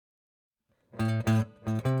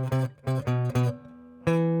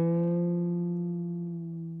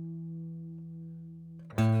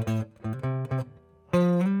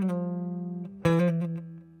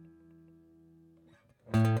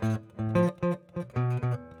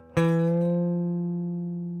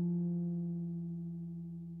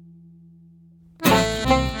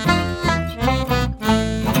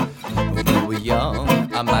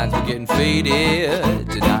Our minds were getting faded,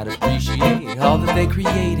 did not appreciate all that they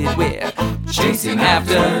created. We're chasing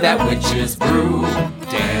after that witch's brew.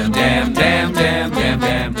 Damn, damn, damn, damn, damn,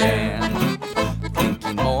 damn, damn.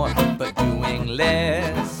 Thinking more, but doing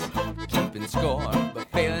less. Keeping score, but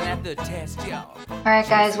failing at the test, y'all. Alright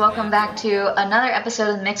guys, welcome back to another episode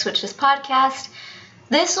of the Mixed Witches podcast.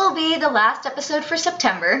 This will be the last episode for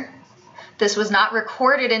September. This was not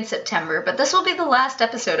recorded in September, but this will be the last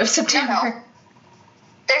episode of September. No.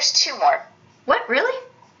 There's 2 more. What, really?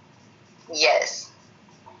 Yes.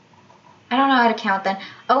 I don't know how to count then.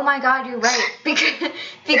 Oh my god, you're right.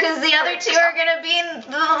 Because the other 2 are going to be in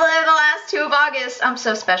the last 2 of August. I'm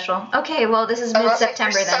so special. Okay, well, this is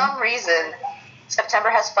mid-September then. For some reason, September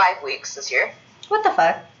has 5 weeks this year. What the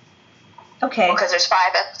fuck? Okay. Well, because there's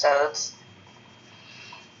 5 episodes.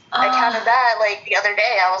 I counted that, the other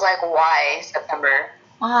day. I was like, why September?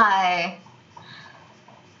 Why?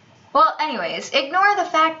 Well, anyways, ignore the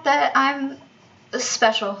fact that I'm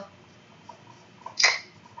special.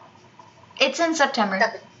 It's in September.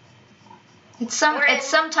 It's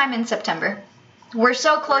sometime in September. We're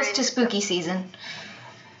so close to spooky season.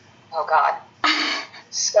 Oh God.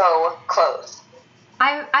 So close.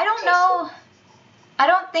 I don't know. I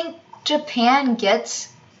don't think Japan gets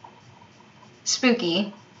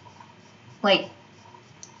spooky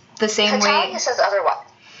the same way. Italia says otherwise.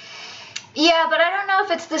 Yeah, but I don't know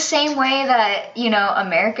if it's the same way that,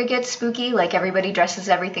 America gets spooky, everybody dresses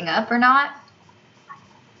everything up or not.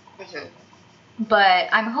 Mm-hmm. But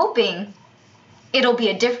I'm hoping it'll be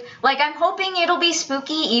I'm hoping it'll be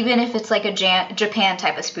spooky even if it's a Japan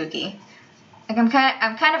type of spooky. I'm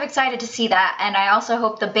kind of excited to see that, and I also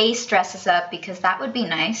hope the base dresses up because that would be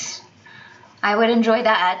nice. I would enjoy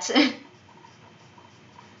that.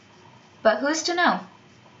 But who's to know?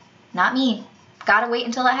 Not me. Gotta wait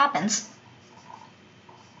until it happens.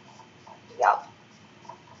 Yep.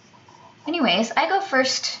 Anyways, I go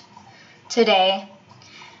first today.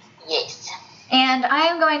 Yes. And I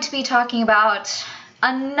am going to be talking about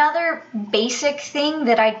another basic thing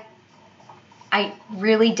that I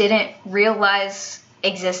really didn't realize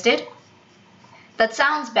existed. That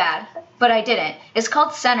sounds bad, but I didn't. It's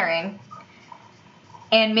called centering.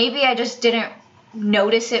 And maybe I just didn't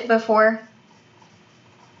notice it before.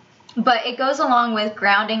 But it goes along with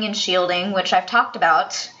grounding and shielding, which I've talked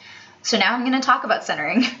about. So now I'm going to talk about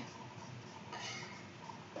centering.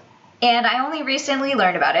 And I only recently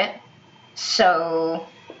learned about it. So,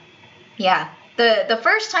 yeah. The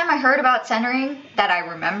first time I heard about centering that I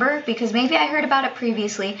remember, because maybe I heard about it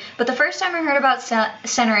previously, but the first time I heard about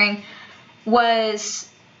centering was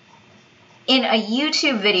in a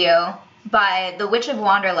YouTube video by the Witch of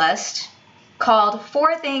Wanderlust called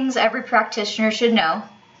 4 Things Every Practitioner Should Know.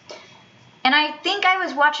 And I think I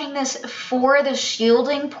was watching this for the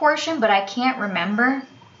shielding portion, but I can't remember.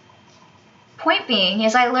 Point being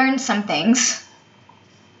is I learned some things.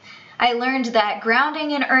 I learned that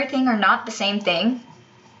grounding and earthing are not the same thing.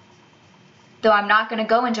 Though I'm not going to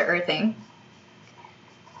go into earthing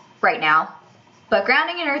right now. But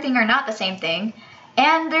grounding and earthing are not the same thing.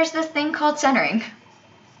 And there's this thing called centering.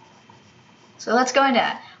 So let's go into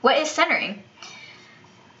that. What is centering?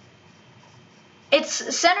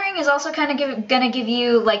 Centering is also kind of going to give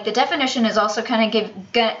you, the definition is also kind of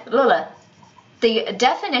the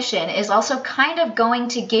definition is also kind of going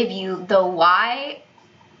to give you the why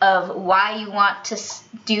of why you want to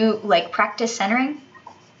do, practice centering.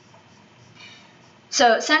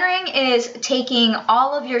 So centering is taking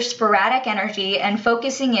all of your sporadic energy and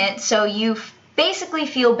focusing it so you basically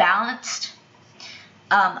feel balanced.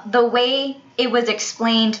 The way it was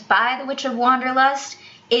explained by the Witch of Wanderlust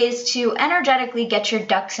is to energetically get your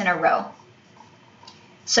ducks in a row.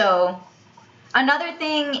 So another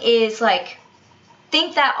thing is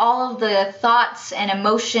think that all of the thoughts and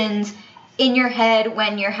emotions in your head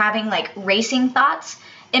when you're having racing thoughts,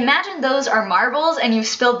 imagine those are marbles and you've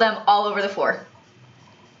spilled them all over the floor.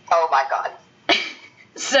 Oh my God.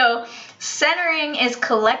 So centering is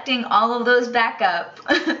collecting all of those back up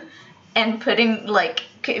and putting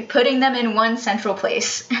them in one central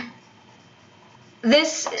place.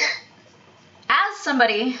 This, as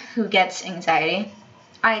somebody who gets anxiety,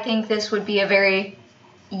 I think this would be a very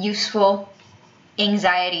useful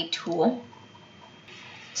anxiety tool.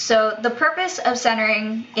 So the purpose of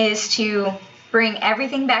centering is to bring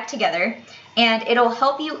everything back together, and it'll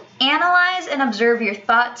help you analyze and observe your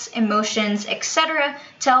thoughts, emotions, etc.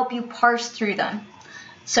 to help you parse through them.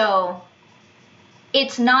 So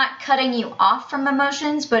it's not cutting you off from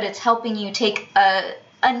emotions, but it's helping you take a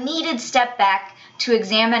needed step back to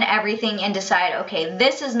examine everything and decide, okay,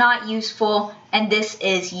 this is not useful and this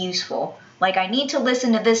is useful. Like, I need to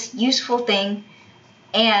listen to this useful thing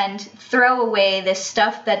and throw away this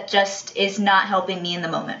stuff that just is not helping me in the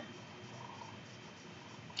moment.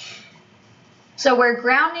 So we're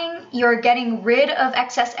grounding, you're getting rid of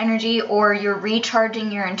excess energy, or you're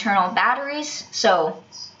recharging your internal batteries. So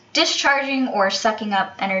discharging or sucking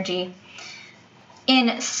up energy.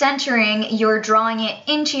 In centering, you're drawing it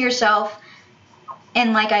into yourself,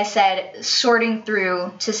 and like I said, sorting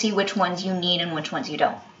through to see which ones you need and which ones you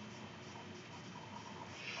don't.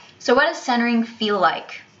 So what does centering feel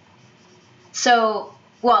like? So,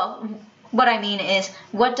 well, what I mean is,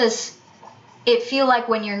 what does it feel like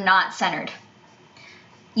when you're not centered?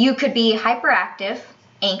 You could be hyperactive,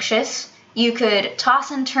 anxious. You could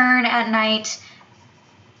toss and turn at night,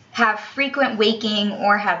 have frequent waking,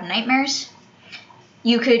 or have nightmares.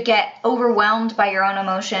 You could get overwhelmed by your own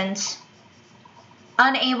emotions,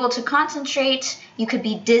 unable to concentrate. You could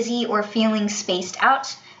be dizzy or feeling spaced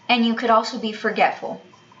out, and you could also be forgetful.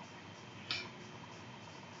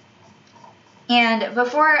 And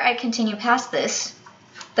before I continue past this,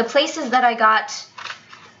 the places that I got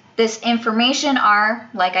this information are,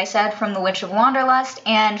 like I said, from the Witch of Wanderlust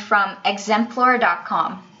and from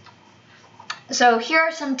exemplar.com. So here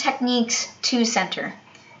are some techniques to center.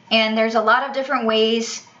 And there's a lot of different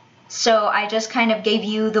ways, so I just kind of gave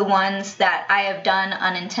you the ones that I have done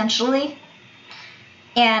unintentionally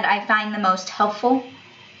and I find the most helpful.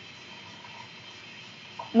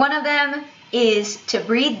 One of them is to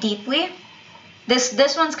breathe deeply.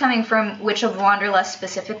 This one's coming from Witch of Wanderlust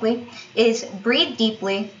specifically, is breathe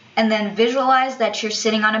deeply and then visualize that you're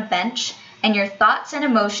sitting on a bench and your thoughts and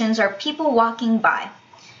emotions are people walking by.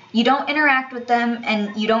 You don't interact with them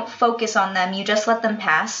and you don't focus on them, you just let them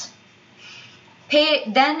pass.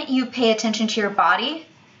 Then you pay attention to your body,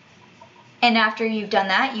 and after you've done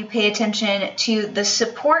that, you pay attention to the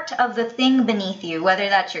support of the thing beneath you, whether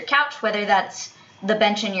that's your couch, whether that's the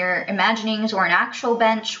bench in your imaginings or an actual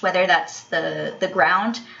bench, whether that's the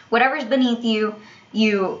ground, whatever's beneath you,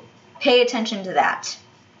 you pay attention to that.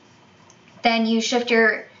 Then you shift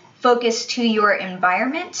your focus to your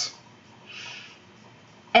environment,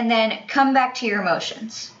 and then come back to your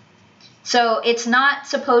emotions. So it's not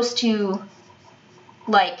supposed to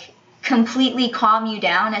like completely calm you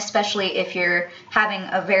down, especially if you're having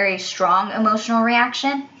a very strong emotional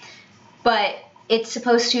reaction, but it's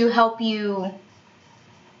supposed to help you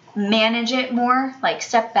manage it more, like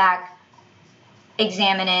step back,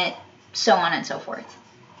 examine it, so on and so forth.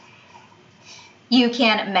 You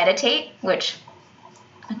can meditate, which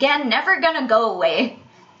again, never gonna go away.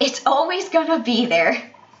 It's always gonna be there.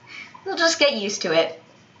 You'll just get used to it.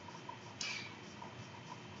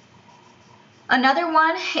 Another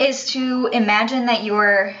one is to imagine that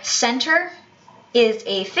your center is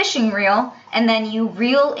a fishing reel, and then you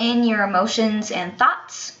reel in your emotions and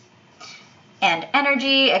thoughts and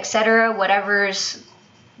energy, etc., whatever's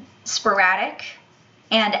sporadic.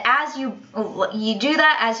 And as you do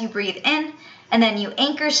that as you breathe in, and then you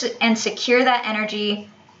anchor and secure that energy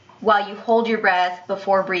while you hold your breath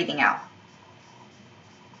before breathing out.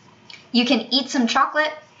 You can eat some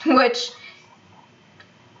chocolate, which,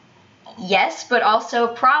 yes, but also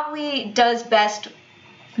probably does best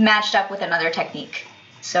matched up with another technique.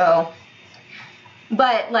 So,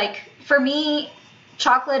 but like for me,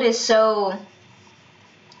 chocolate is so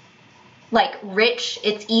like rich,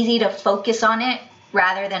 it's easy to focus on it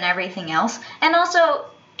rather than everything else. And also,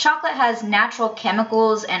 chocolate has natural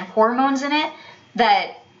chemicals and hormones in it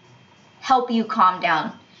that help you calm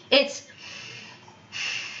down. It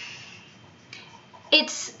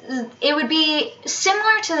would be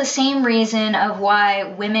similar to the same reason of why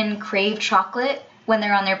women crave chocolate when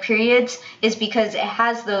they're on their periods, is because it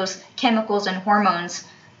has those chemicals and hormones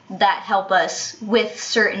that help us with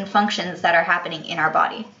certain functions that are happening in our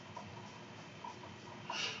body.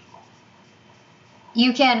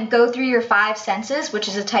 You can go through your 5 senses, which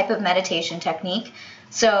is a type of meditation technique.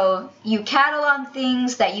 So you catalog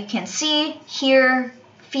things that you can see, hear,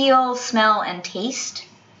 feel, smell, and taste.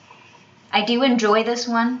 I do enjoy this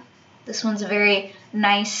one. This one's a very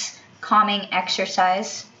nice, calming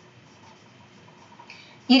exercise.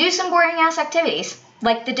 You do some boring ass activities,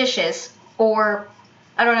 like the dishes, or,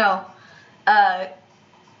 I don't know,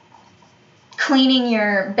 cleaning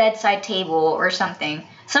your bedside table or something.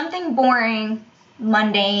 Something boring,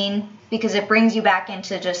 mundane, because it brings you back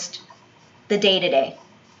into just the day-to-day.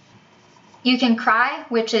 You can cry,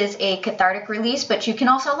 which is a cathartic release, but you can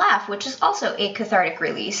also laugh, which is also a cathartic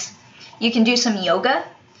release. You can do some yoga.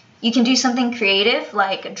 You can do something creative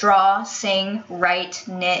like draw, sing, write,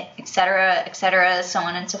 knit, etc., so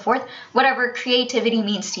on and so forth. Whatever creativity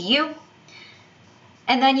means to you.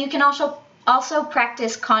 And then you can also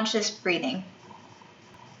practice conscious breathing.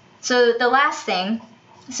 So the last thing,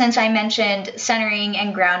 since I mentioned centering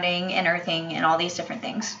and grounding and earthing and all these different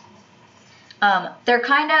things, they're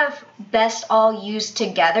kind of best all used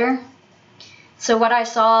together. So what I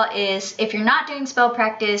saw is if you're not doing spell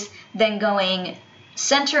practice, then going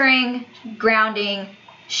centering, grounding,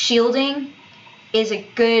 shielding is a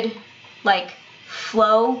good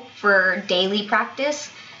flow for daily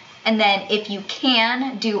practice. And then if you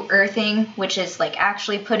can do earthing, which is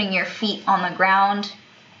actually putting your feet on the ground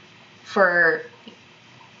for,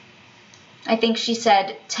 I think she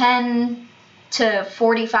said 10 to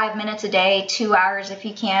 45 minutes a day, 2 hours if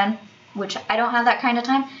you can, which I don't have that kind of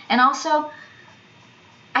time. And also,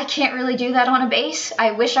 I can't really do that on a base.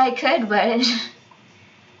 I wish I could, but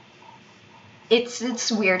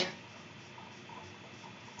it's weird.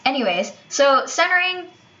 Anyways, so centering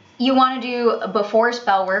you want to do before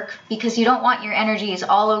spell work because you don't want your energies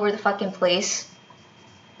all over the fucking place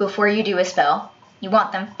before you do a spell. You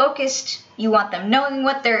want them focused, you want them knowing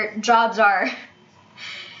what their jobs are,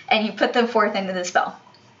 and you put them forth into the spell.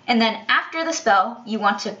 And then after the spell, you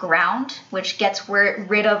want to ground, which gets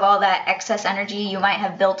rid of all that excess energy you might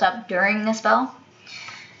have built up during the spell.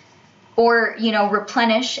 Or,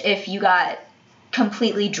 replenish if you got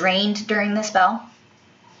completely drained during the spell.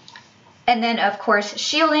 And then, of course,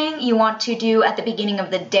 shielding you want to do at the beginning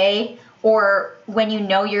of the day or when you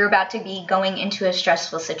know you're about to be going into a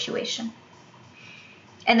stressful situation.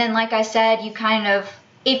 And then, like I said, you kind of,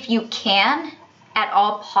 if you can, at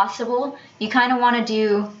all possible, you kind of want to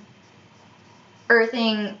do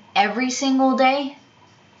earthing every single day,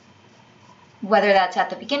 whether that's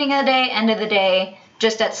at the beginning of the day, end of the day,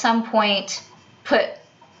 just at some point put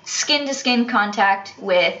skin-to-skin contact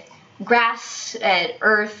with grass,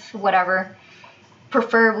 earth, whatever,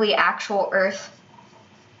 preferably actual earth.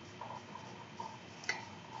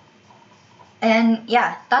 And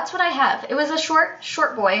yeah, that's what I have. It was a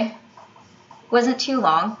short boy. Wasn't too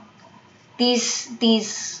long.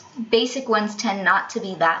 These basic ones tend not to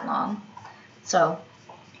be that long. So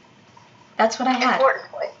that's what I had.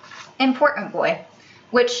 Important boy.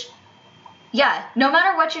 Which, yeah, no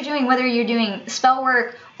matter what you're doing, whether you're doing spell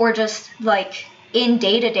work or just in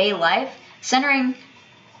day-to-day life, centering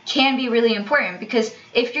can be really important because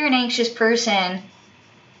if you're an anxious person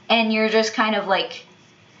and you're just kind of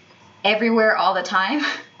everywhere all the time,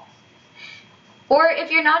 or if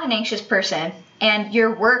you're not an anxious person and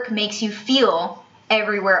your work makes you feel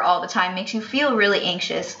everywhere all the time, makes you feel really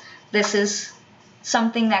anxious, this is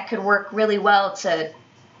something that could work really well to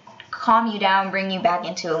calm you down, bring you back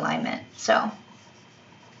into alignment. So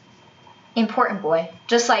important boy,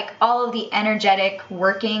 just like all of the energetic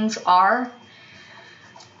workings are,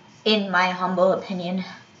 in my humble opinion.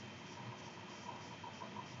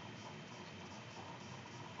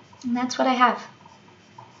 And that's what I have.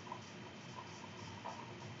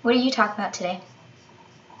 What are you talking about today?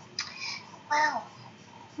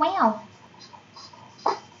 Wow.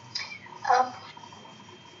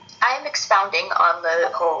 I'm expounding on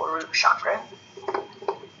the whole root chakra.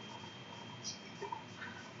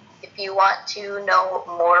 If you want to know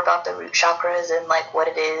more about the root chakras and what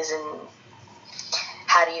it is and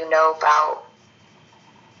how do you know about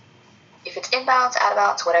if it's in balance, out of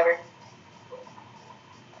balance, whatever,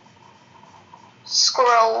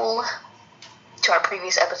 scroll to our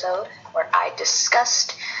previous episode where I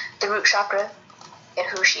discussed the root chakra and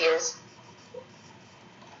who she is.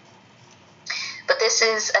 But this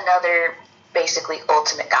is another basically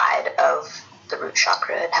ultimate guide of the root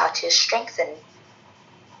chakra and how to strengthen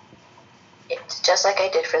it, just like I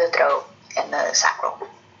did for the throat and the sacral.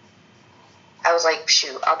 I was like,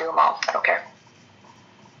 shoot, I'll do them all. I don't care.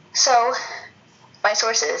 So, my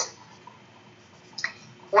sources: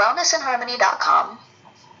 wellnessandharmony.com,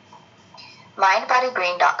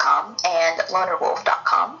 mindbodygreen.com, and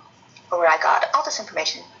lonerwolf.com, where I got all this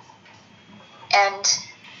information. And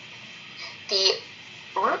the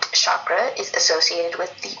root chakra is associated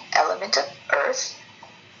with the element of earth.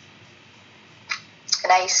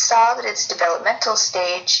 And I saw that its developmental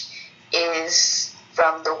stage is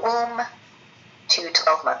from the womb to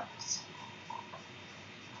 12 months.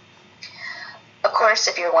 Of course,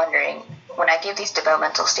 if you're wondering, when I give these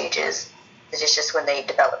developmental stages, it's just when they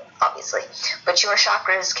develop, obviously. But your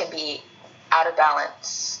chakras can be out of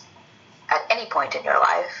balance at any point in your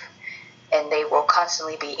life. and they will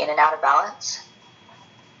constantly be in and out of balance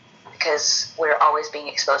because we're always being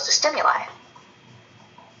exposed to stimuli.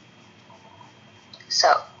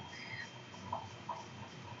 So,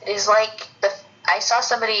 it is like I saw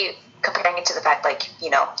somebody comparing it to the fact, like, you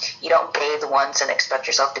don't bathe once and expect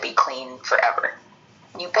yourself to be clean forever.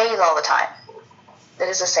 You bathe all the time. That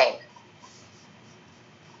is the same.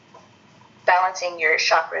 Balancing your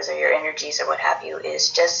chakras or your energies or what have you is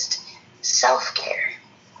just self-care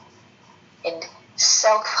and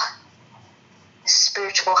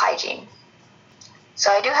self-spiritual hygiene.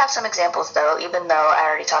 So I do have some examples, though, even though I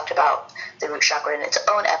already talked about the root chakra in its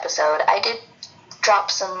own episode. I did drop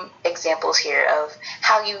some examples here of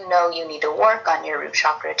how you know you need to work on your root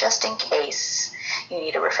chakra just in case you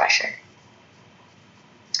need a refresher.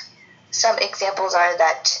 Some examples are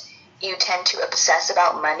that you tend to obsess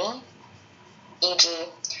about money, e.g.,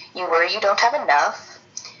 you worry you don't have enough,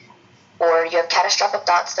 or you have catastrophic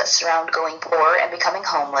thoughts that surround going poor and becoming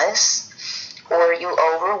homeless, or you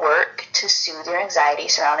overwork to soothe your anxiety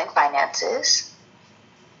surrounding finances,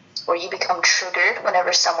 or you become triggered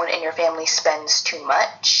whenever someone in your family spends too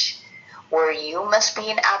much, or you must be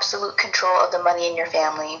in absolute control of the money in your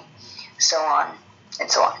family, so on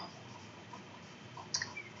and so on.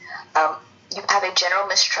 You have a general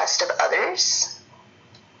mistrust of others.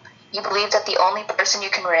 You believe that the only person you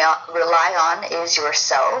can rely on is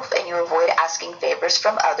yourself, and you avoid asking favors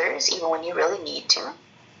from others even when you really need to.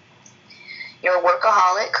 You're a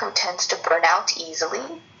workaholic who tends to burn out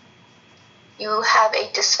easily. You have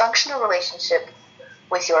a dysfunctional relationship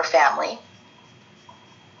with your family.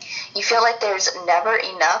 You feel like there's never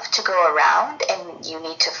enough to go around and you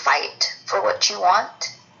need to fight for what you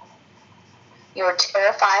want. You're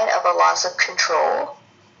terrified of a loss of control.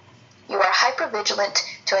 You are hypervigilant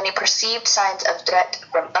to any perceived signs of threat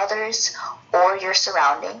from others or your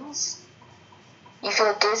surroundings. You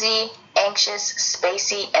feel dizzy, anxious,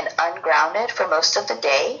 spacey, and ungrounded for most of the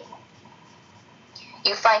day.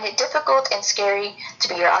 You find it difficult and scary to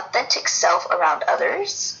be your authentic self around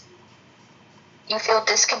others. You feel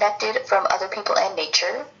disconnected from other people and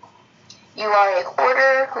nature. You are a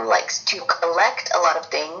hoarder who likes to collect a lot of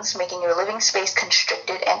things, making your living space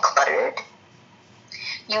constricted and cluttered.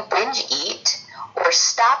 You binge eat or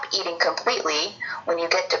stop eating completely when you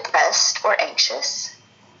get depressed or anxious.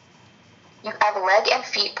 You have leg and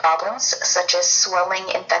feet problems such as swelling,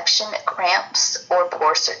 infection, cramps, or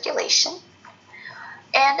poor circulation.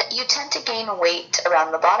 And you tend to gain weight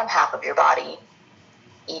around the bottom half of your body,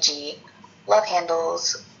 e.g., love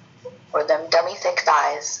handles or them dummy thick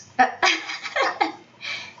thighs.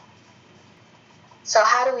 So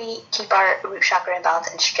how do we keep our root chakra in balance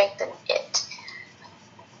and strengthen it?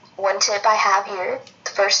 One tip I have here,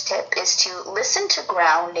 the first tip, is to listen to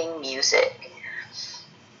grounding music.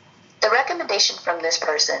 The recommendation from this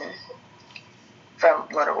person, from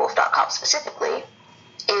LunarWolf.com specifically,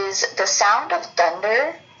 is the sound of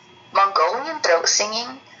thunder, Mongolian throat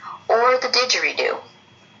singing, or the didgeridoo,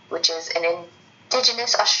 which is an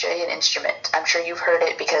indigenous Australian instrument. I'm sure you've heard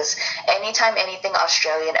it because anytime anything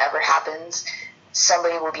Australian ever happens,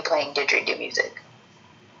 somebody will be playing didgeridoo music,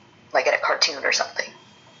 like in a cartoon or something.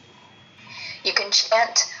 You can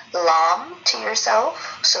chant Lam to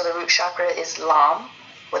yourself, so the root chakra is Lam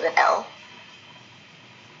with an L.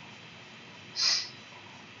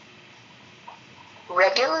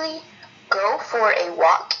 Regularly go for a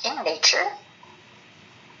walk in nature.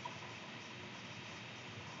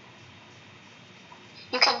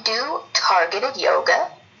 You can do targeted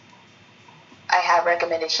yoga. I have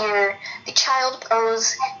recommended here the child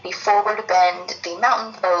pose, the forward bend, the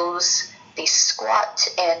mountain pose, the squat,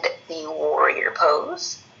 and the warrior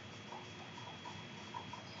pose.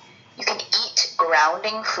 You can eat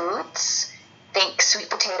grounding foods. Think sweet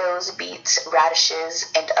potatoes, beets, radishes,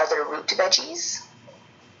 and other root veggies.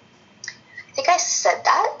 I think I said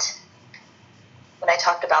that when I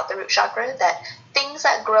talked about the root chakra, that things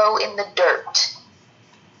that grow in the dirt,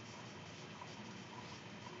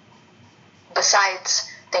 besides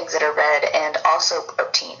things that are red and also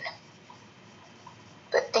protein,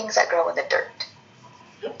 but things that grow in the dirt,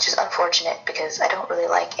 which is unfortunate because I don't really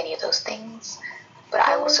like any of those things, but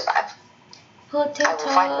I will survive. Potatoes. I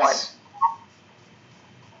will find one.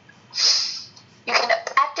 You can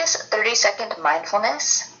practice 30-second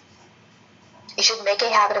mindfulness. You should make a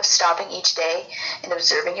habit of stopping each day and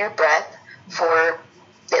observing your breath for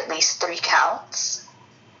at least 3 counts.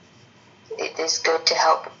 It is good to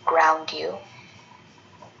help ground you.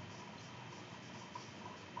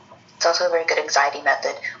 It's also a very good anxiety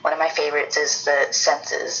method. One of my favorites is the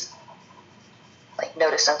senses. Like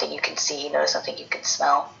notice something you can see, notice something you can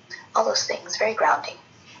smell. All those things, very grounding.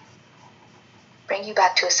 Bring bring you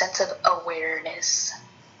back to a sense of awareness.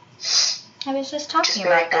 I was just Which is talking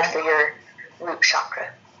very about good that. for your root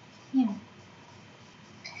chakra. Yeah.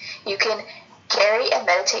 You can carry and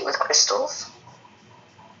meditate with crystals.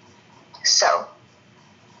 So,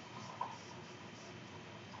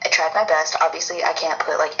 I tried my best. Obviously, I can't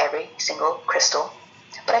put like every single crystal,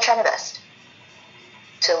 but I tried my best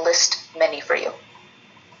to list many for you.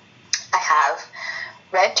 I have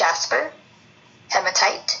red jasper,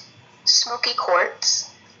 hematite, smoky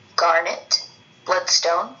quartz, garnet,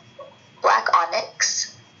 bloodstone, black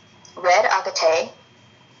onyx, red agate,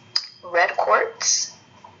 red quartz,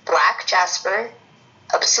 black jasper,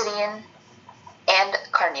 obsidian, and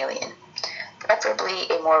carnelian. Preferably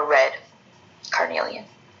a more red carnelian.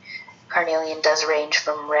 Carnelian does range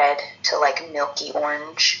from red to like milky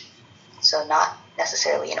orange, so not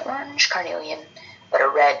necessarily an orange carnelian, but a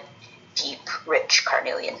red, deep, rich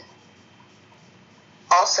carnelian.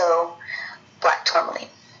 Also, black tourmaline.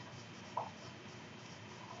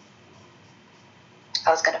 I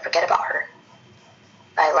was going to forget about her.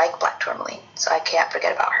 I like black tourmaline, so I can't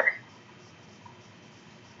forget about her.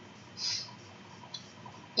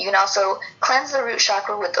 You can also cleanse the root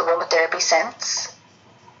chakra with aromatherapy scents.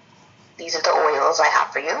 These are the oils I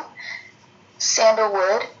have for you.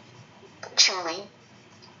 Sandalwood, patchouli,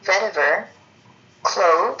 vetiver,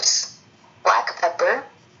 cloves, black pepper,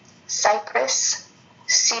 cypress,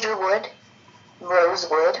 cedarwood,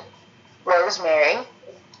 rosewood, rosemary,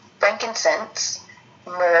 frankincense,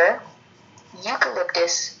 myrrh,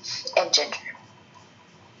 eucalyptus, and ginger.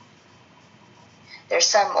 There's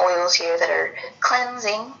some oils here that are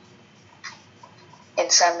cleansing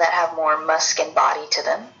and some that have more musk and body to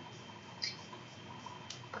them.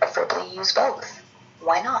 Preferably use both.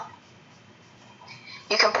 Why not?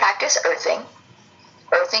 You can practice earthing.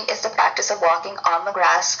 Earthing is the practice of walking on the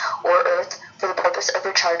grass or earth for the purpose of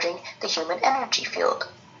recharging the human energy field.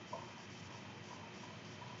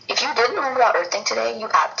 If you didn't learn about earthing today, you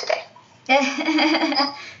have today.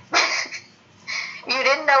 You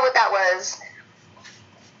didn't know what that was.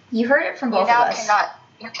 You heard it from both of us.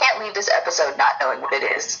 You can't leave this episode not knowing what it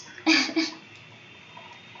is.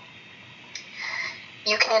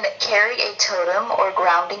 You can carry a totem or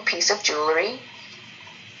grounding piece of jewelry.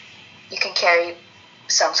 You can carry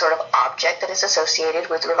some sort of object that is associated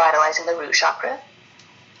with revitalizing the root chakra.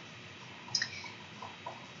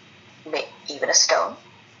 Even a stone.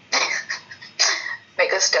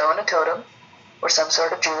 Make a stone a totem or some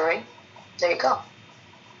sort of jewelry. There you go.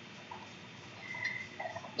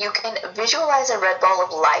 You can visualize a red ball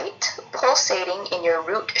of light pulsating in your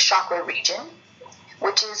root chakra region,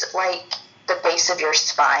 which is like the base of your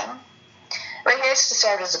spine. Right here it's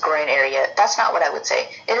described as the groin area. That's not what I would say.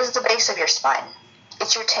 It is the base of your spine.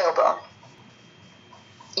 It's your tailbone.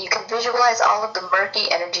 You can visualize all of the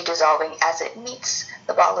murky energy dissolving as it meets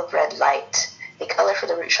the ball of red light. The color for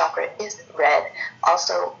the root chakra is red,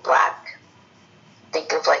 also black.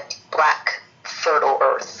 Think of like black, fertile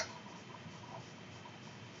earth.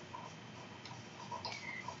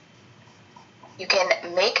 You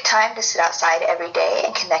can make time to sit outside every day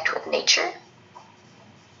and connect with nature.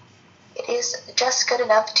 It is just good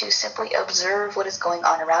enough to simply observe what is going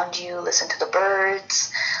on around you, listen to the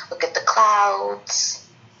birds, look at the clouds,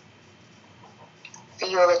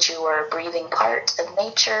 feel that you are a breathing part of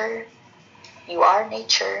nature. You are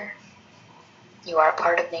nature. You are a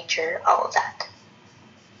part of nature, all of that.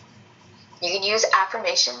 You can use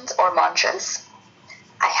affirmations or mantras.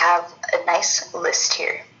 I have a nice list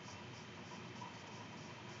here.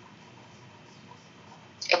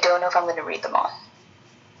 I don't know if I'm going to read them all,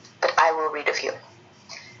 but I will read a few.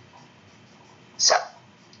 So,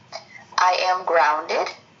 I am grounded.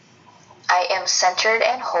 I am centered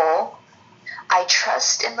and whole. I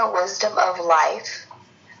trust in the wisdom of life.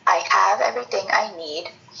 I have everything I need.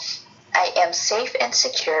 I am safe and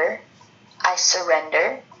secure. I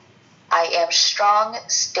surrender. I am strong,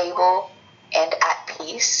 stable, and at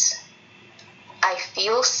peace. I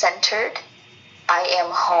feel centered. I am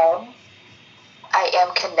home. I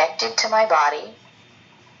am connected to my body.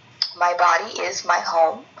 My body is my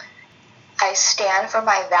home. I stand for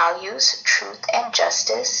my values, truth, and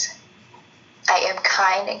justice. I am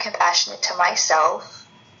kind and compassionate to myself.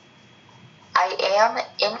 I am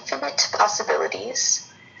infinite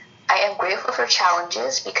possibilities. I am grateful for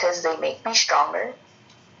challenges because they make me stronger.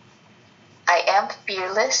 I am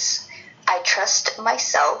fearless. I trust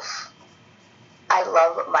myself. I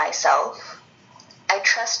love myself. I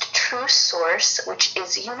trust true source, which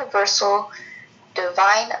is universal,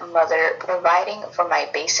 divine mother, providing for my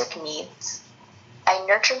basic needs. I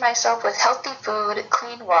nurture myself with healthy food,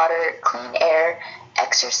 clean water, clean air,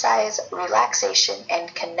 exercise, relaxation,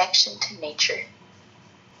 and connection to nature.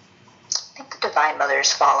 think the Divine Mother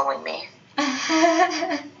is following me.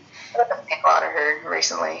 I've been thinking a lot of her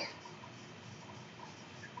recently.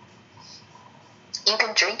 You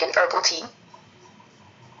can drink an herbal tea.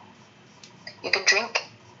 You can drink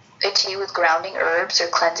a tea with grounding herbs or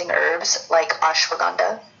cleansing herbs like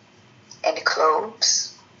ashwagandha and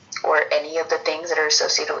cloves, or any of the things that are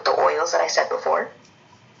associated with the oils that I said before.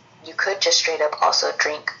 You could just straight up also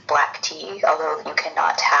drink black tea, although you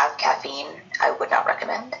cannot have caffeine, I would not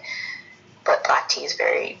recommend. But black tea is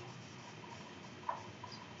very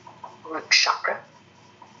root chakra.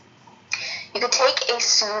 You could take a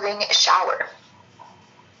soothing shower,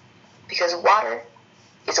 because water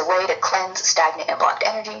is a way to cleanse stagnant and blocked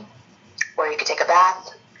energy. Or you could take a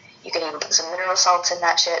bath. You can even put some mineral salts in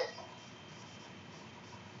that shit.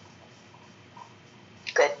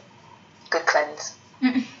 Good cleanse.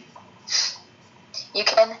 You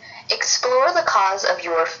can explore the cause of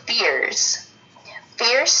your fears.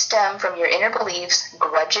 Fears stem from your inner beliefs,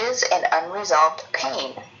 grudges, and unresolved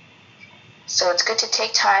pain. So it's good to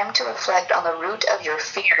take time to reflect on the root of your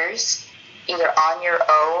fears, either on your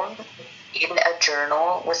own, in a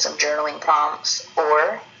journal with some journaling prompts,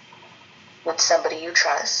 or with somebody you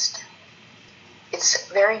trust. It's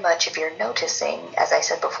very much, if you're noticing, as I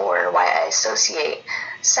said before, why I associate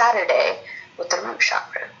Saturday with the root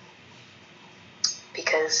chakra.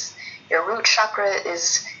 Because your root chakra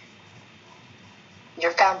is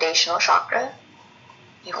your foundational chakra.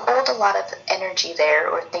 You hold a lot of energy there,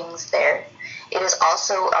 or things there. It is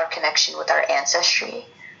also our connection with our ancestry.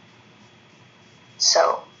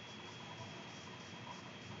 So,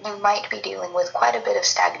 you might be dealing with quite a bit of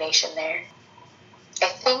stagnation there. I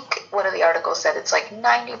think one of the articles said it's like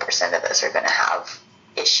 90% of us are going to have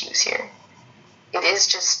issues here. It is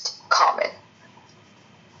just common.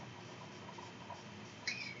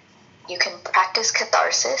 You can practice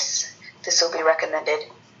catharsis. This will be recommended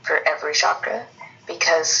for every chakra,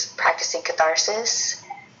 because practicing catharsis,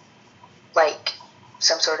 like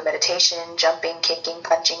some sort of meditation, jumping, kicking,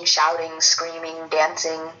 punching, shouting, screaming,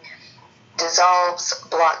 dancing, dissolves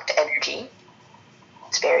blocked energy.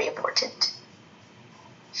 It's very important.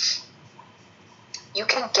 You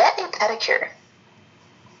can get a pedicure.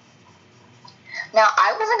 Now,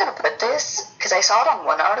 I wasn't going to put this because I saw it on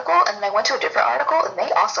one article, and then I went to a different article, and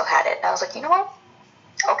they also had it. And I was like, you know what?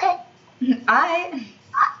 Okay.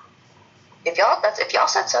 If y'all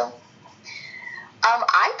said so.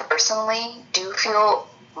 I personally do feel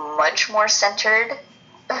much more centered,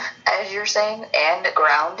 as you're saying, and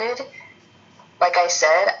grounded. Like I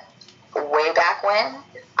said, way back when,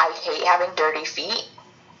 I hate having dirty feet.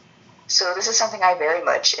 So this is something I very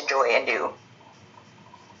much enjoy and do.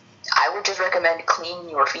 I would just recommend cleaning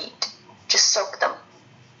your feet. Just soak them.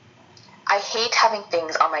 I hate having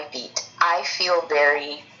things on my feet. I feel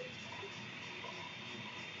very...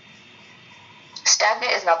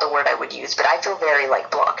 stagnant is not the word I would use, but I feel very,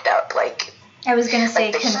 blocked up. I was going to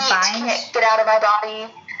say the confined. heat can't get out of my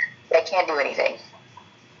body. I can't do anything.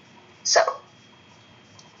 So,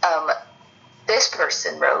 this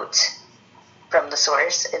person wrote from the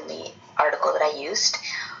source in the article that I used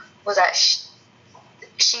was that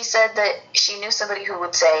she said that she knew somebody who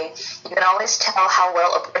would say, you can always tell how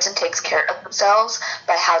well a person takes care of themselves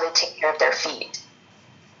by how they take care of their feet.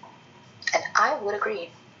 And I would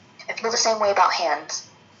agree. I feel the same way about hands.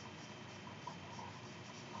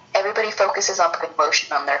 Everybody focuses on putting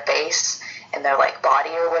lotion on their face and their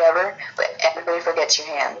body or whatever, but everybody forgets your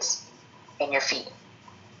hands and your feet.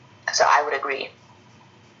 So I would agree.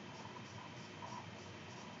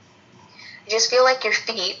 I just feel like your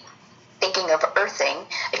feet, thinking of earthing,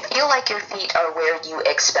 I feel like your feet are where you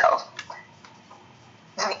expel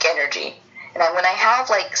energy. And when I have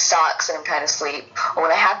socks and I'm trying to sleep, or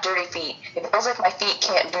when I have dirty feet, it feels like my feet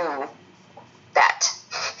can't do that.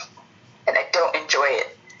 And I don't enjoy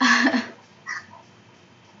it.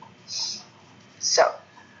 So,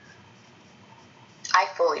 I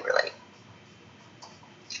fully relate.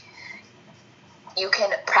 You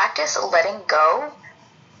can practice letting go.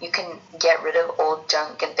 You can get rid of old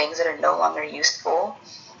junk and things that are no longer useful.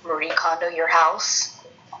 Marie Kondo your house.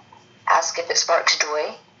 Ask if it sparks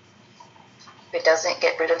joy. If it doesn't,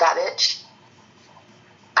 get rid of that bitch.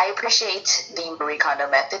 I appreciate the Marie Kondo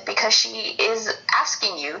method because she is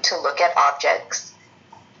asking you to look at objects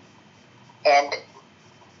and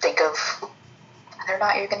think of whether or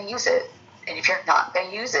not you're going to use it. And if you're not going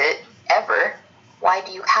to use it ever, why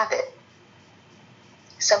do you have it?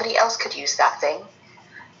 Somebody else could use that thing.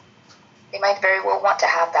 They might very well want to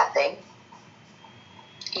have that thing.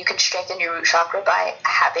 You can strengthen your root chakra by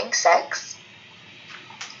having sex.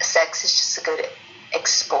 Sex is just a good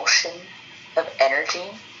expulsion of energy.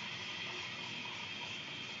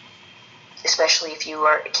 especially if you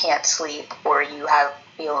can't sleep or you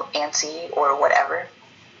feel antsy or whatever.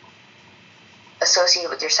 Associated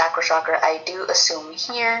with your sacral chakra, I do assume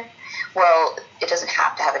here, well, it doesn't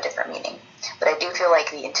have to have a different meaning, but I do feel like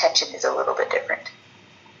the intention is a little bit different.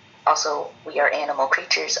 Also, we are animal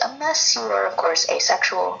creatures, unless you are, of course,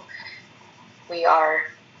 asexual. We are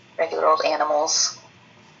regular old animals.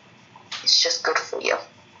 It's just good for you.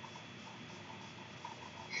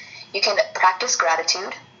 You can practice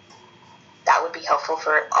gratitude. That would be helpful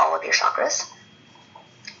for all of your chakras.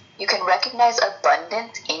 You can recognize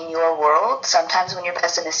abundance in your world. Sometimes when you're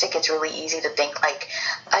pessimistic, it's really easy to think like,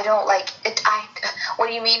 I don't like it. What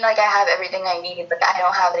do you mean like I have everything I need, but I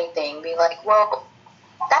don't have anything? Be like, well,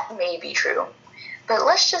 that may be true. But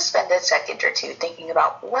let's just spend a second or two thinking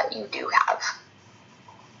about what you do have.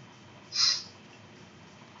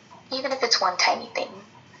 Even if it's one tiny thing,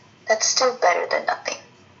 that's still better than nothing.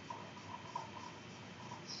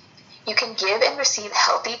 You can give and receive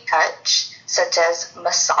healthy touch, such as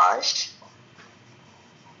massage,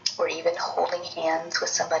 or even holding hands with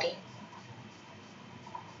somebody.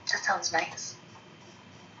 That sounds nice.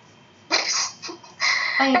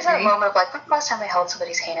 I There's that agree. moment of like, when's the last time I held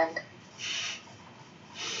somebody's hand?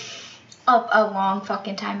 A long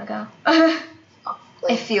fucking time ago.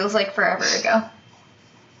 It feels like forever ago.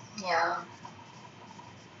 Yeah.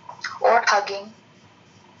 Or hugging.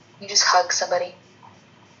 You just hug somebody.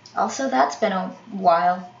 Also, that's been a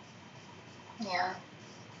while. Yeah.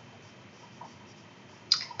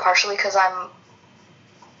 Partially because I'm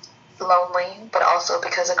lonely, but also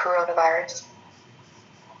because of coronavirus.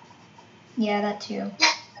 Yeah, that too.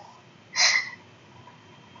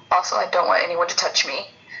 Also, I don't want anyone to touch me.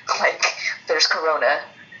 Like, there's corona.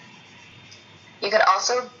 You can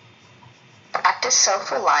also practice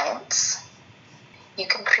self-reliance. You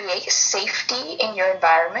can create safety in your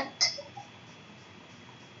environment.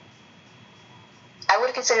 I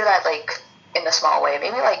would consider that, like, in a small way.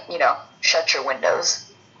 Maybe, like, shut your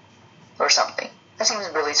windows or something. That seems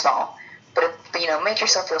really small. But, make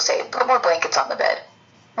yourself feel safe. Put more blankets on the bed.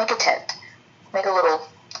 Make a tent. Make a little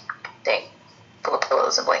thing full of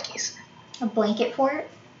pillows and blankies. A blanket for it?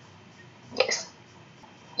 Yes.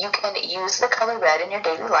 You can use the color red in your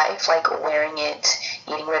daily life, like wearing it,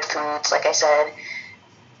 eating red foods, like I said.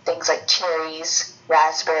 Things like cherries,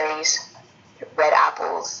 raspberries, red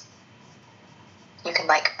apples. You can,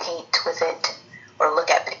 like, paint with it or look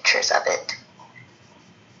at pictures of it.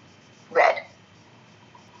 Red.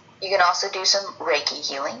 You can also do some Reiki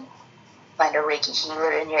healing. Find a Reiki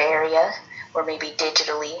healer in your area, or maybe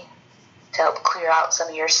digitally, to help clear out some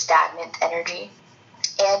of your stagnant energy.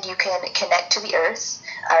 And you can connect to the earth.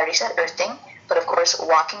 I already said earthing, but of course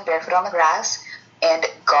walking barefoot on the grass and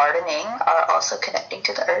gardening are also connecting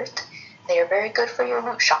to the earth. They are very good for your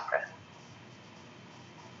root chakra.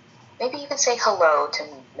 Maybe even say hello to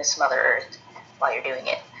Miss Mother Earth while you're doing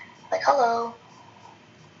it. Like, hello.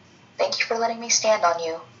 Thank you for letting me stand on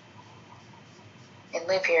you and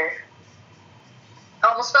live here.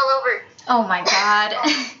 Almost fell over. Oh my god.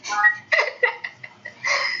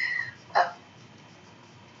 Oh.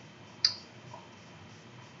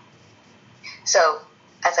 So,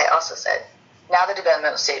 as I also said, now the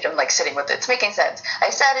developmental stage, I'm like sitting with it. It's making sense. I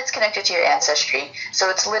said it's connected to your ancestry, so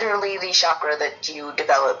it's literally the chakra that you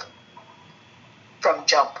develop from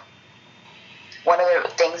jump. One of the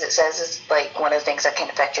things it says is, like, one of the things that can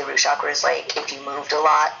affect your root chakra is, like, if you moved a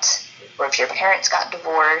lot, or if your parents got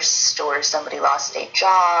divorced, or somebody lost a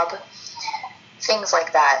job. Things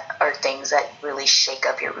like that are things that really shake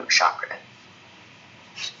up your root chakra.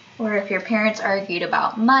 Or if your parents argued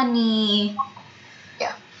about money.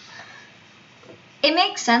 Yeah. It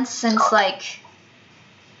makes sense since, like,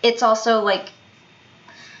 it's also, like,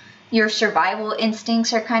 your survival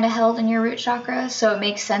instincts are kind of held in your root chakra, so it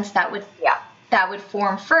makes sense that would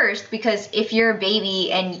form first, because if you're a baby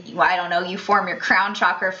and, I don't know, you form your crown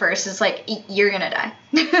chakra first, it's like, you're gonna die.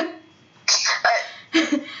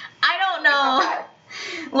 I don't know.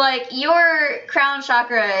 Like, your crown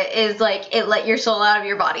chakra is like, it let your soul out of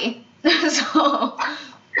your body. So.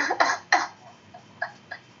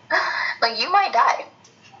 Like, you might die.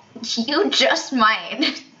 You just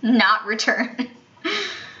might not return.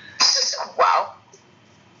 Wow.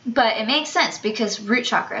 But it makes sense because root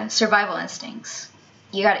chakra, survival instincts.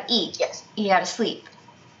 You gotta eat. Yes. You gotta sleep.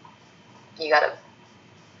 You gotta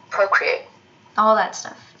procreate. All that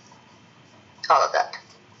stuff. All of that.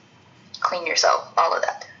 Clean yourself. All of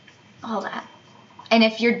that. All that. And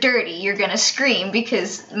if you're dirty, you're gonna scream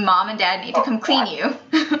because mom and dad need to come clean you.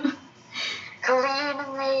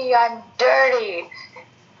 Clean me, I'm dirty.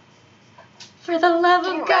 For the love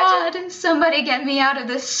Can you of God, somebody get me out of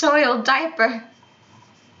this soiled diaper.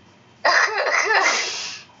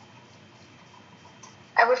 I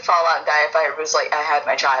would fall out and die if I was like, I had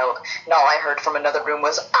my child, and all I heard from another room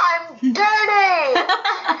was, I'm dirty!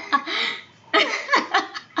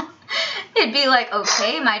 It'd be like,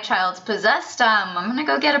 okay, my child's possessed, I'm gonna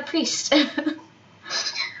go get a priest.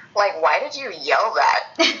 Like, why did you yell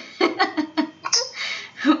that?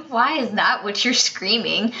 Why is that what you're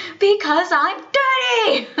screaming? Because I'm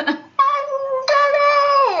dirty! I'm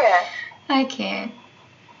dirty! I can't.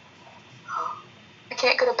 I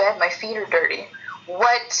can't go to bed, my feet are dirty.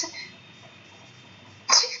 What?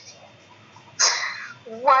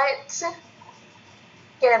 What?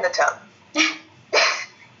 Get in the tub.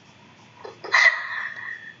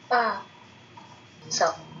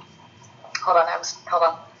 So, hold on. I was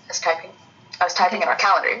typing. I was typing in our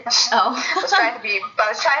calendar. Oh. I was trying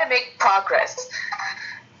to make progress.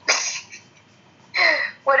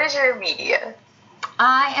 What is your media?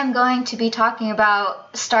 I am going to be talking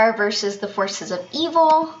about Star versus the Forces of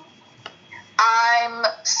Evil. I'm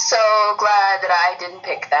so glad that I didn't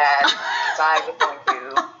pick that, because I was going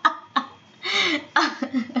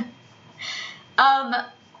to.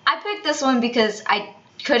 I picked this one because I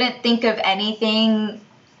couldn't think of anything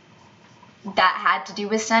that had to do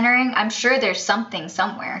with centering. I'm sure there's something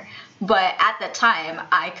somewhere, but at the time,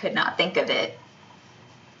 I could not think of it.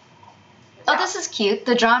 Oh, this is cute.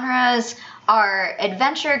 The genres are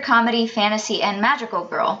adventure, comedy, fantasy, and magical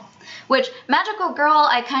girl. Which, magical girl,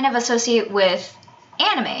 I kind of associate with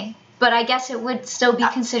anime, but I guess it would still be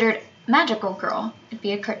considered magical girl. It'd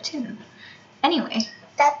be a cartoon. Anyway.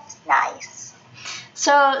 That's nice.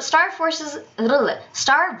 So, Star versus the Forces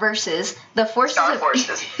Star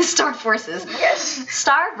Forces. Yes.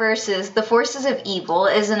 Star versus the Forces of Evil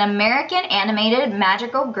is an American animated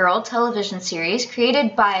magical girl television series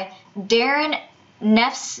created by Darren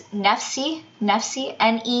Nefsey, Nefcy,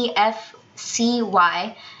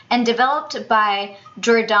 and developed by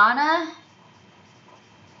Jordana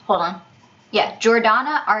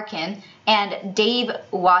Arkin and Dave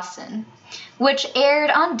Wasson, which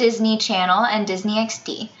aired on Disney Channel and Disney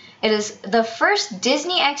XD. It is the first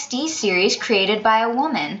Disney XD series created by a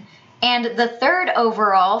woman, and the third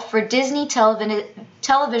overall for Disney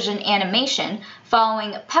television animation,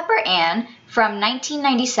 following Pepper Ann from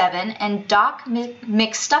 1997 and Doc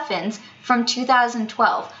McStuffins from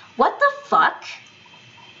 2012. What the fuck?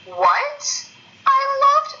 What? I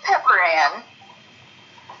loved Pepper Ann.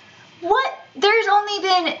 What?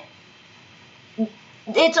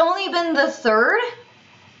 It's only been the third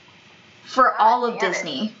for all of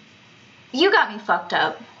Disney. You got me fucked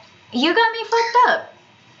up.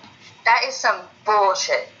 That is some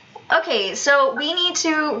bullshit. Okay, so we need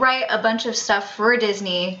to write a bunch of stuff for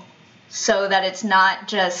Disney so that it's not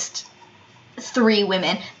just 3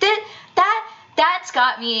 women. That's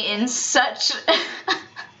got me in such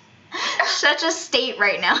a state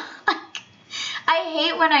right now. I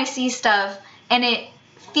hate when I see stuff and it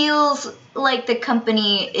feels like the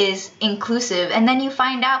company is inclusive, and then you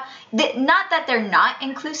find out that, not that they're not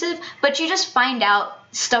inclusive, but you just find out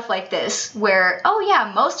stuff like this where, oh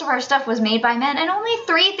yeah, most of our stuff was made by men, and only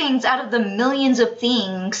 3 things out of the millions of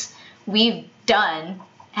things we've done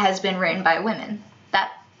has been written by women.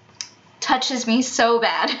 That touches me so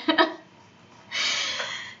bad.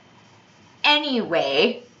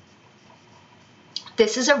 Anyway,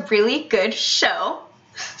 this is a really good show,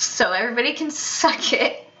 so everybody can suck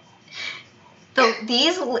it.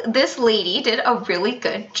 This lady did a really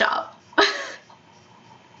good job.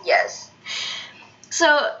 Yes.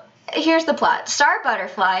 So, here's the plot. Star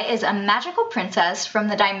Butterfly is a magical princess from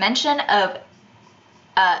the dimension of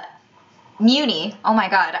Muni. Oh my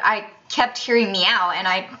god, I kept hearing meow and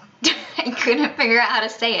I couldn't figure out how to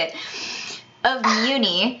say it. Of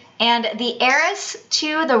Muni, and the heiress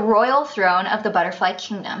to the royal throne of the Butterfly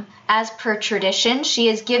Kingdom. As per tradition, she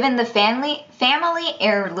is given the family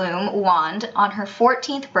heirloom wand on her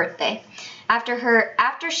 14th birthday,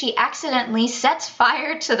 after she accidentally sets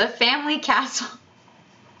fire to the family castle.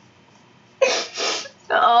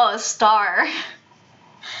 Oh, Star.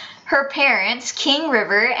 Her parents, King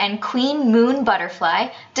River and Queen Moon Butterfly,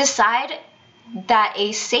 decide that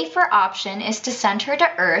a safer option is to send her to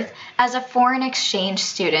Earth as a foreign exchange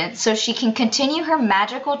student so she can continue her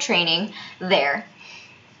magical training there.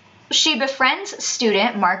 She befriends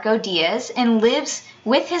student Marco Diaz and lives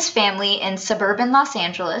with his family in suburban Los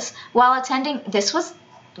Angeles while attending... This was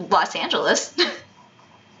Los Angeles.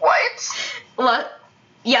 What?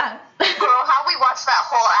 Yeah. Girl, how we watched that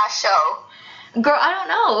whole ass show? Girl, I don't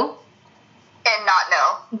know. And not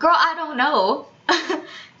know. Girl, I don't know.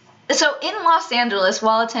 So, in Los Angeles,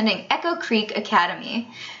 while attending Echo Creek Academy,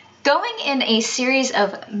 Going in a series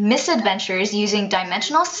of misadventures using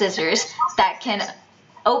dimensional scissors that can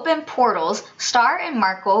open portals, Star and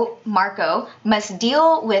Marco must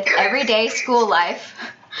deal with everyday school life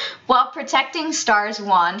while protecting Star's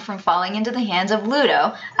wand from falling into the hands of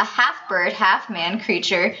Ludo, a half-bird, half-man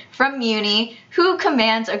creature from Muni who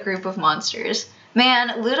commands a group of monsters.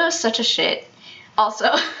 Man, Ludo's such a shit.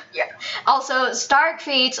 Also, also, Star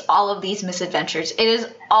creates all of these misadventures. It is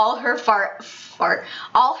all her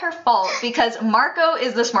all her fault because Marco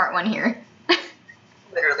is the smart one here.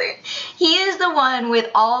 Literally. He is the one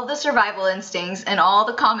with all the survival instincts and all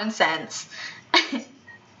the common sense. And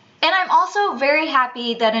I'm also very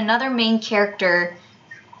happy that another main character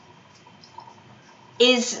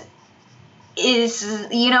is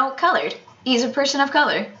colored. He's a person of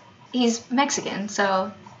color. He's Mexican,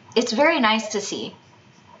 so it's very nice to see.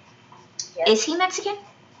 Yes. Is he Mexican?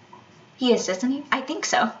 He is, isn't he? I think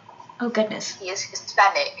so. Oh goodness. He is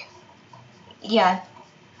Hispanic. Yeah.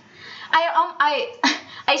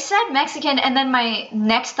 I said Mexican, and then my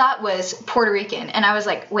next thought was Puerto Rican, and I was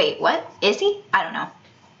like, wait, what? Is he? I don't know.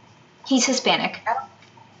 He's Hispanic. I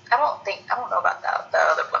don't know about that. The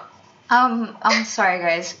other one. I'm sorry,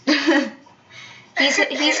 guys. He's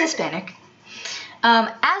Hispanic.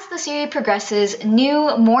 As the series progresses,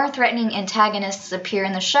 new, more threatening antagonists appear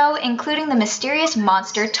in the show, including the mysterious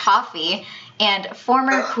monster Toffee and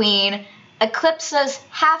former queen Eclipsa's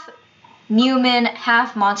half-human,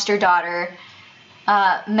 half-monster daughter,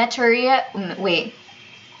 Meteora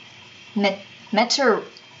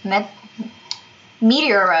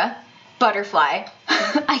Butterfly.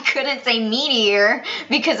 I couldn't say meteor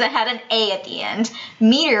because it had an A at the end.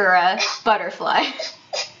 Meteora Butterfly.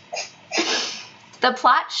 The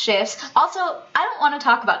plot shifts. Also, I don't want to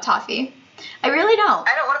talk about Toffee. I really don't.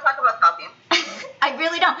 I don't want to talk about Toffee. I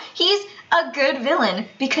really don't. He's a good villain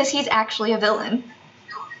because he's actually a villain.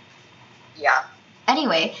 Yeah.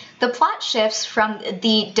 Anyway, the plot shifts from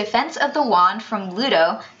the defense of the wand from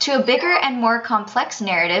Ludo to a bigger and more complex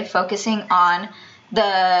narrative focusing on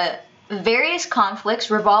the various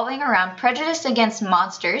conflicts revolving around prejudice against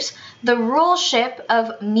monsters, the ruleship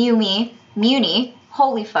of Muni,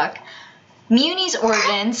 holy fuck, Muni's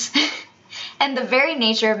origins, and the very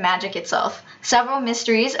nature of magic itself. Several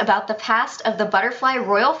mysteries about the past of the butterfly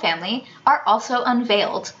royal family are also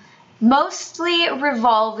unveiled, mostly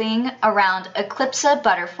revolving around Eclipsa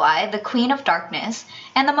Butterfly, the Queen of Darkness,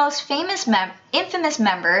 and the most infamous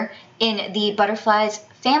member in the butterfly's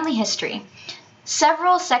family history.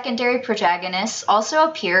 Several secondary protagonists also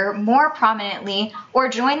appear more prominently or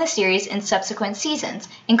join the series in subsequent seasons,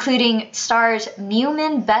 including Star's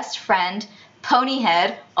Mewman best friend,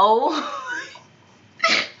 Ponyhead. Oh,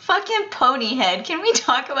 fucking Ponyhead. Can we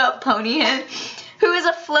talk about Ponyhead? Who is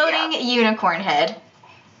a floating unicorn head.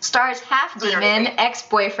 Star's half-demon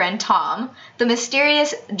ex-boyfriend, Tom, the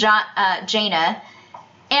mysterious Jaina,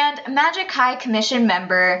 and Magic High Commission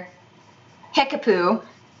member, Hekapoo.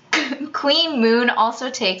 Queen Moon also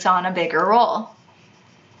takes on a bigger role.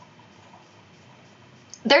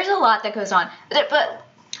 There's a lot that goes on, but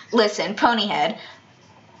listen, Ponyhead.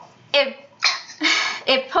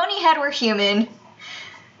 If Ponyhead were human,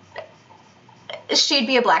 she'd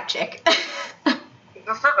be a black chick.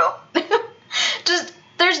 Just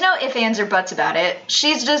there's no ifs, ands, or buts about it.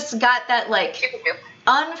 She's just got that like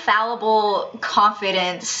unfallible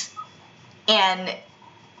confidence, and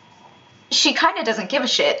she kind of doesn't give a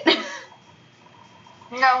shit.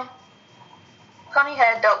 No.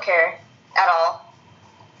 Ponyhead don't care at all.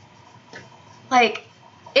 Like,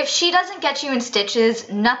 if she doesn't get you in stitches,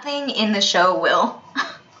 nothing in the show will.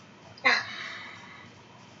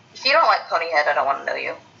 If you don't like Ponyhead, I don't want to know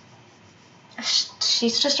you.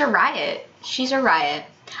 She's just a riot. She's a riot.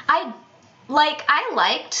 I liked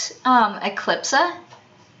Eclipsa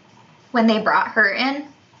when they brought her in.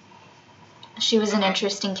 She was an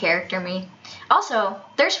interesting character to me. Also,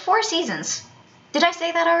 there's 4 seasons. Did I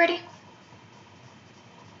say that already?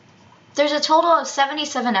 There's a total of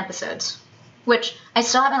 77 episodes, which I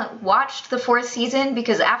still haven't watched the 4th season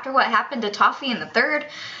because after what happened to Toffee in the 3rd,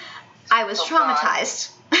 I was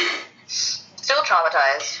traumatized. Still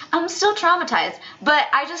traumatized. I'm still traumatized, but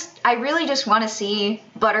I really just want to see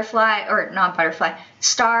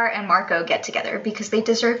Star and Marco get together because they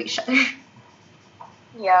deserve each other.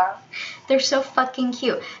 Yeah. They're so fucking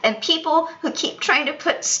cute. And people who keep trying to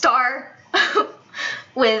put Star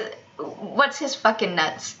with, what's his fucking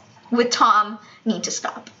nuts, with Tom need to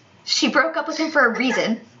stop. She broke up with him for a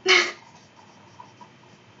reason.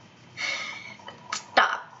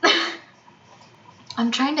 Stop.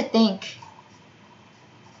 I'm trying to think.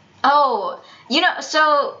 Oh,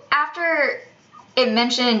 so after it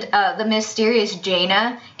mentioned the mysterious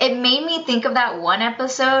Jaina, it made me think of that one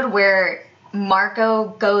episode where Marco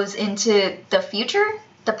goes into the future,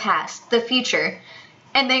 the past, the future,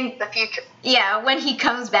 and then The future. yeah, when he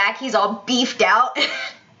comes back, he's all beefed out.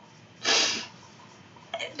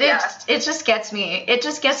 It just gets me. It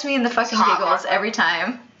just gets me in the fucking giggles every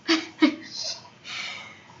time.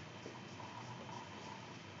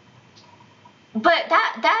 But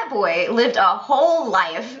that boy lived a whole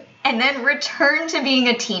life and then returned to being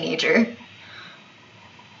a teenager.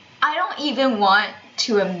 I don't even want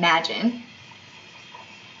to imagine.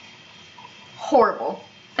 Horrible.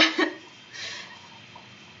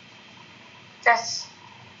 That's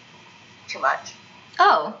too much.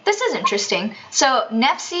 Oh, this is interesting. So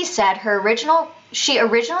Nefsi said she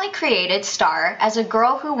originally created Star as a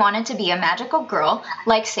girl who wanted to be a magical girl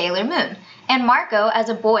like Sailor Moon, and Marco as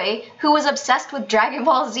a boy who was obsessed with Dragon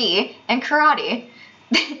Ball Z and karate.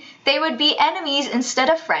 They would be enemies instead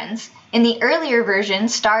of friends. In the earlier version,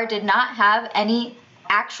 Star did not have any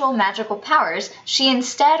actual magical powers. She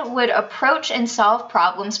instead would approach and solve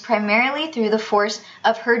problems primarily through the force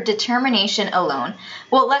of her determination alone.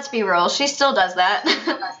 Well, let's be real, she still does that.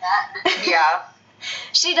 Yeah.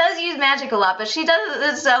 She does use magic a lot, but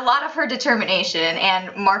it's a lot of her determination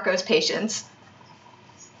and Marco's patience.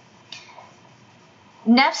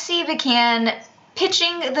 Nefsi began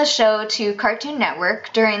pitching the show to Cartoon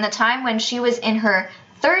Network during the time when she was in her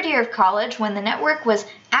third year of college, when the network was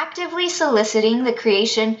actively soliciting the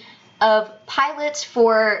creation of pilots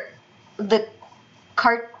for the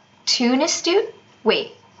Cartoon Institute.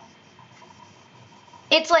 Wait.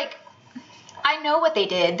 It's like, I know what they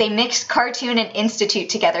did. They mixed cartoon and institute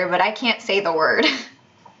together, but I can't say the word.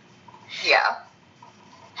 Yeah.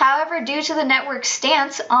 However, due to the network's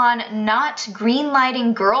stance on not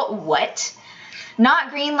greenlighting girl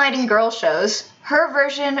shows, her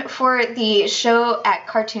version for the show at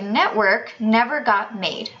Cartoon Network never got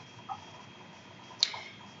made.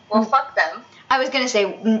 Well, fuck them. I was gonna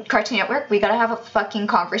say, Cartoon Network, we gotta have a fucking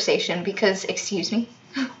conversation because, excuse me.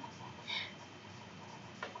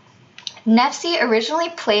 Nefsi originally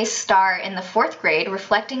placed Star in the 4th grade,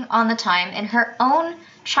 reflecting on the time in her own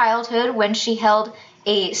childhood when she held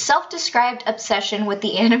a self-described obsession with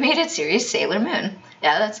the animated series Sailor Moon.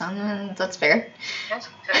 Yeah, that's fair. That's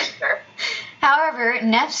fair. However,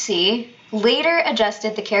 Nefsi later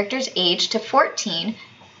adjusted the character's age to 14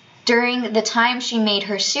 during the time she made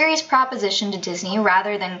her series proposition to Disney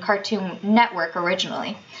rather than Cartoon Network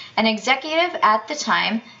originally. An executive at the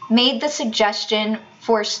time made the suggestion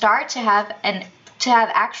for Star to have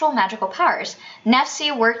actual magical powers.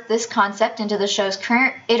 Nefsi worked this concept into the show's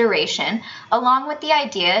current iteration, along with the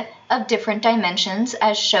idea of different dimensions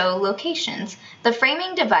as show locations, the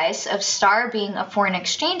framing device of Star being a foreign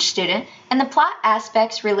exchange student, and the plot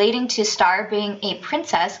aspects relating to Star being a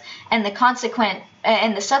princess and the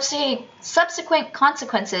subsequent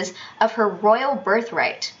consequences of her royal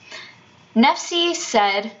birthright. Nefsi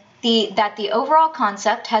said that the overall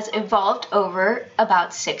concept has evolved over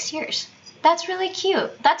about 6 years. That's really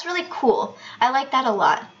cute. That's really cool. I like that a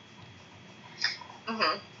lot.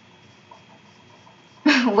 Mm-hmm.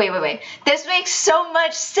 Wait. This makes so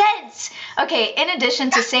much sense! Okay, in addition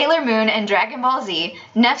to Sailor Moon and Dragon Ball Z,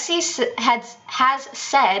 Nefsi has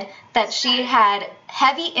said that she had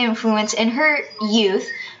heavy influence in her youth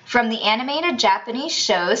from the animated Japanese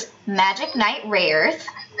shows Magic Knight Rayearth.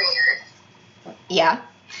 Yeah.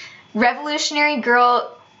 Revolutionary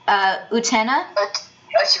Girl Utena.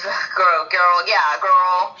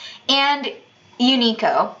 Girl. And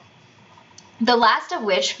Unico, the last of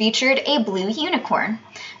which featured a blue unicorn.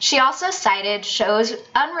 She also cited shows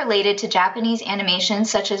unrelated to Japanese animation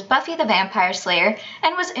such as Buffy the Vampire Slayer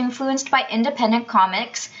and was influenced by independent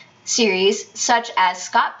comics series such as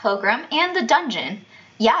Scott Pilgrim and The Dungeon.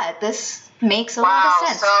 Yeah, this makes a lot of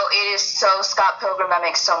sense. Wow, so it is so Scott Pilgrim, that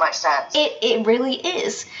makes so much sense. It really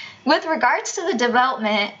is. With regards to the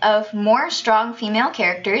development of more strong female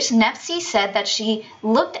characters, Nefsi said that she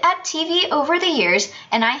looked at TV over the years,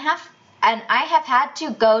 and I have had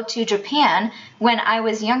to go to Japan when I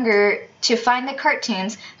was younger to find the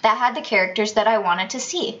cartoons that had the characters that I wanted to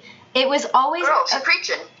see. It was always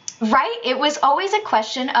preaching. Right? It was always a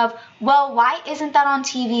question of, well, why isn't that on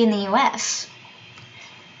TV in the US?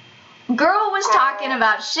 Girl was talking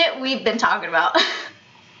about shit we've been talking about.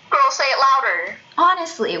 Girl, say it louder.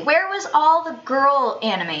 Honestly, where was all the girl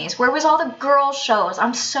animes? Where was all the girl shows?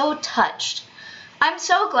 I'm so touched. I'm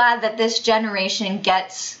so glad that this generation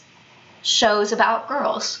gets shows about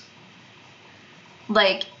girls.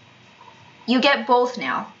 Like, you get both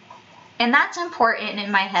now. And that's important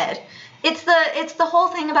in my head. It's the whole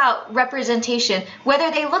thing about representation.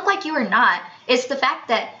 Whether they look like you or not, It's the fact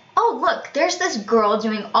that, oh, look, there's this girl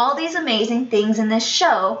doing all these amazing things in this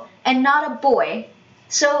show and not a boy.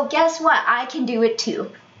 So guess what? I can do it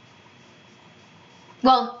too.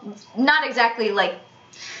 Well, not exactly like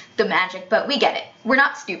the magic, but we get it. We're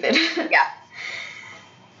not stupid. Yeah.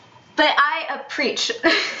 But I preach.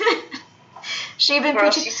 She's been Girl,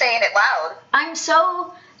 preaching. she's saying it loud.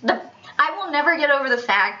 I will never get over the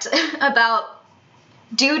fact about,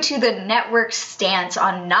 due to the network's stance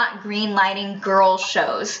on not greenlighting girl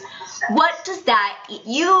shows. What does that,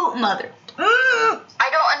 you mother? I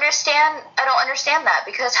don't understand that,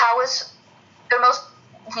 because how is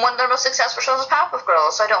one of their most successful shows is Powerpuff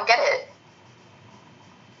Girls, so I don't get it.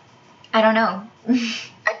 I don't know.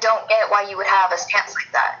 I don't get why you would have a stance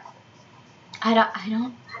like that. I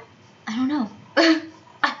don't know.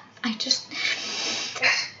 I just,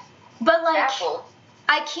 but like, Baffled.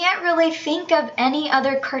 I can't really think of any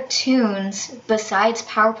other cartoons besides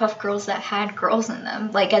Powerpuff Girls that had girls in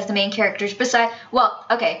them, like as the main characters.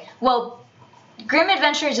 Grim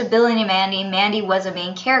Adventures of Billy and Mandy. Mandy was a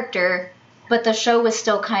main character, but the show was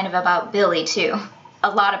still kind of about Billy too. A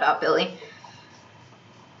lot about Billy.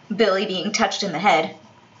 Billy being touched in the head.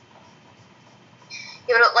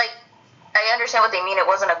 Yeah, but like, I understand what they mean. It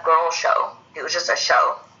wasn't a girl show. It was just a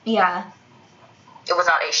show. Yeah. It was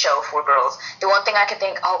not a show for girls. The one thing I can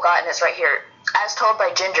think, oh god, and it's right here, As Told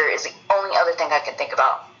by Ginger is the only other thing I can think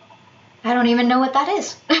about. I don't even know what that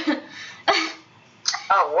is.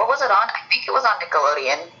 Oh, what was it on? I think it was on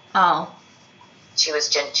Nickelodeon. Oh. She was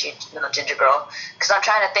Ginger Girl. Because I'm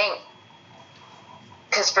trying to think.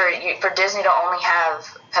 Because for Disney to only have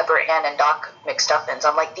Pepper Ann and Doc McStuffins,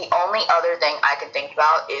 I'm like, the only other thing I can think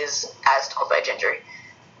about is As Told by Ginger.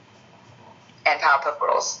 And Powerpuff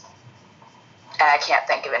Girls. And I can't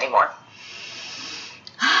think of any more.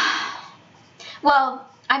 Well,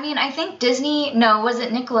 I mean, I think Disney, no, was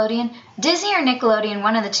it Nickelodeon? Disney or Nickelodeon,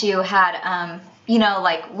 one of the two had,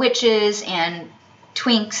 like witches and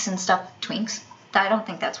twinks and stuff. Twinks? I don't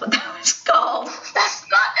think that's what that was called. That's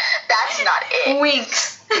not it.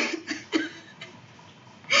 Winks.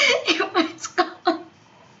 It was called.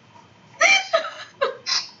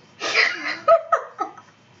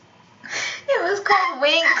 It was called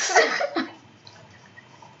Winks.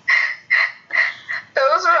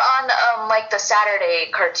 Those were on, like, the Saturday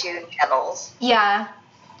cartoon channels. Yeah.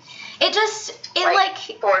 It like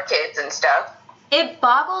 4Kids and stuff. It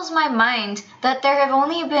boggles my mind that there have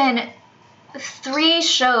only been 3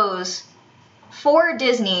 shows for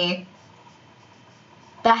Disney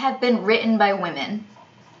that have been written by women,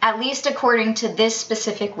 at least according to this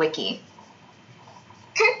specific wiki.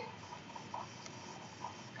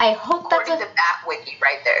 I hope that's According to that wiki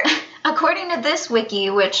right there. according to this wiki,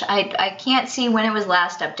 which I can't see when it was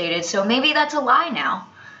last updated, so maybe that's a lie now.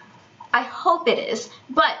 I hope it is,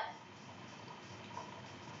 but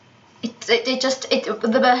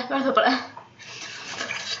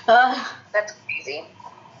That's crazy.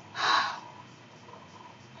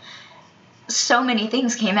 So many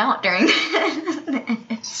things came out during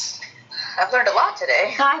this. I've learned a lot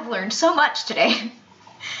today. I've learned so much today.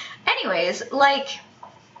 Anyways, like,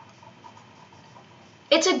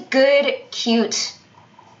 it's a good, cute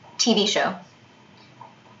TV show.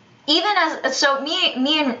 Even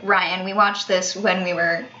me and Ryan, we watched this when we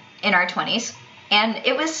were in our 20s, and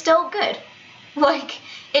it was still good. Like,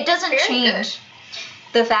 it doesn't Very change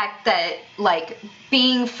the fact that, like,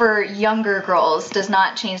 being for younger girls does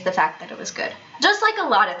not change the fact that it was good. Just like a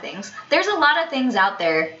lot of things. There's a lot of things out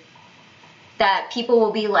there that people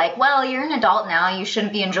will be like, well, you're an adult now, you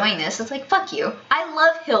shouldn't be enjoying this. It's like, fuck you. I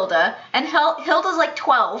love Hilda, and Hilda's like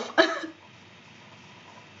 12.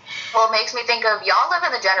 Well, it makes me think of, y'all live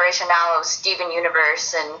in the generation now of Steven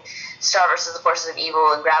Universe and Star vs. the Forces of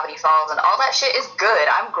Evil and Gravity Falls, and all that shit is good.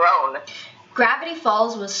 I'm grown. Gravity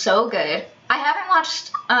Falls was so good. I haven't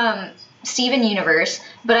watched Steven Universe,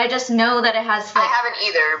 but I just know that it has, like... I haven't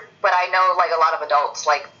either, but I know, like, a lot of adults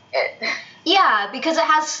like it. Yeah, because it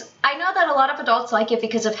has... I know that a lot of adults like it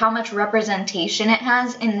because of how much representation it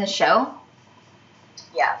has in the show.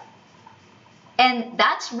 Yeah. And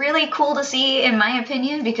that's really cool to see, in my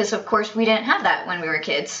opinion, because, of course, we didn't have that when we were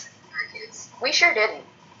kids. We sure didn't.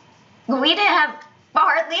 We didn't have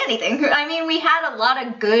hardly anything. I mean, we had a lot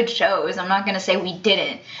of good shows. I'm not going to say we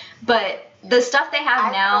didn't. But the stuff they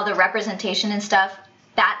have now, the representation and stuff,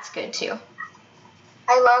 that's good, too.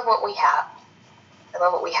 I love what we have. I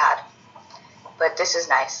love what we had. But this is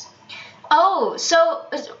nice. Oh, so,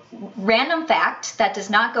 random fact that does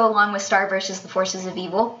not go along with Star vs. the Forces of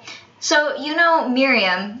Evil. So, you know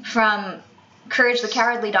Miriam from Courage the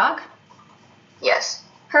Cowardly Dog? Yes.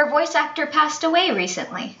 Her voice actor passed away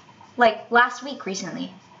recently. Like, last week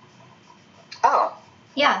recently. Oh.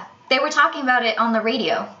 Yeah, they were talking about it on the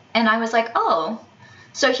radio, and I was like, oh.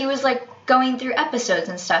 So he was like going through episodes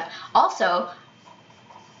and stuff. Also,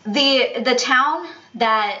 the town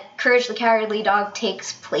that Courage the Cowardly Dog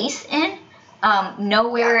takes place in,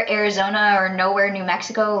 Nowhere, Arizona, or Nowhere, New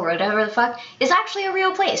Mexico, or whatever the fuck, is actually a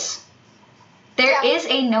real place. There is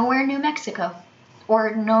a Nowhere, New Mexico.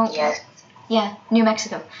 Or no... Yes. Yeah, New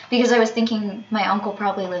Mexico. Because I was thinking my uncle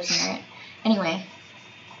probably lives near it. Anyway.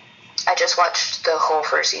 I just watched the whole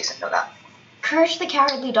first season of that. Courage the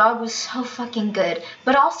Cowardly Dog was so fucking good.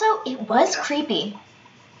 But also, it was creepy.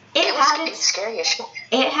 It was scary as shit.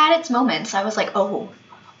 It had its moments. I was like, oh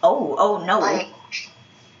no. Like,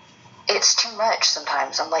 it's too much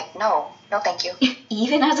sometimes. I'm like, no, thank you.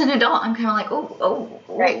 Even as an adult, I'm kind of like, oh.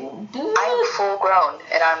 Right. I'm full grown,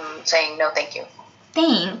 and I'm saying no, thank you.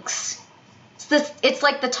 Thanks. It's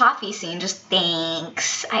like the toffee scene, just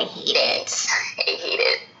thanks. I hate it. I hate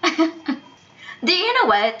it. Do you know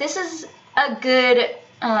what? This is a good,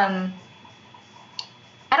 I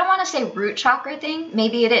don't want to say root chakra thing.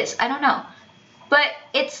 Maybe it is. I don't know. But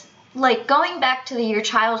it's like going back to your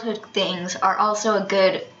childhood things are also a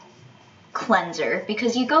good cleanser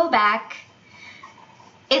because you go back.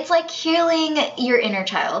 It's like healing your inner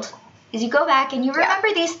child. Is you go back and you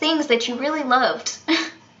remember these things that you really loved.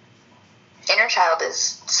 Inner child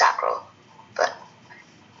is sacral, but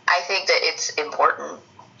I think that it's important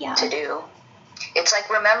to do. It's like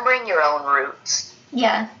remembering your own roots.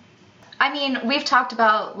 Yeah. I mean, we've talked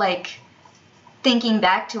about, like, thinking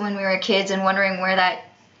back to when we were kids and wondering where that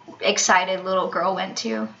excited little girl went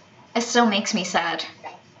to. It still makes me sad.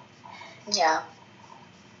 Yeah.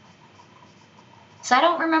 So I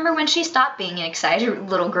don't remember when she stopped being an excited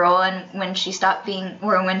little girl and when she stopped being,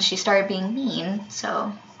 or when she started being mean,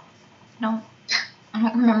 so... No, I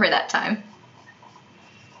don't remember that time.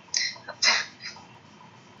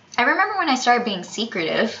 I remember when I started being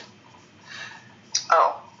secretive.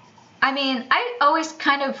 Oh. I mean, I always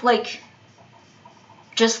kind of, like,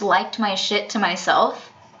 just liked my shit to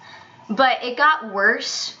myself. But it got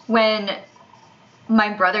worse when my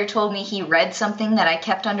brother told me he read something that I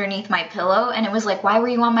kept underneath my pillow. And it was like, why were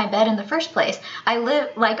you on my bed in the first place? I'm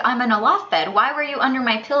in a loft bed. Why were you under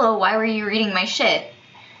my pillow? Why were you reading my shit?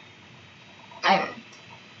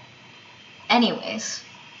 Anyways.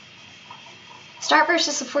 Star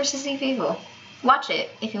versus the Forces of Evil. Watch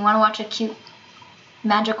it if you want to watch a cute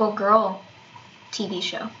magical girl TV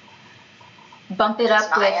show. Bump it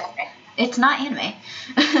up with... Anime. It's not anime.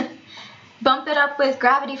 Bump it up with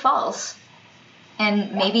Gravity Falls.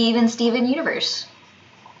 And maybe even Steven Universe.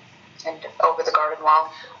 And Over the Garden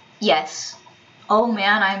Wall. Yes. Oh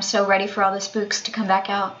man, I'm so ready for all the spooks to come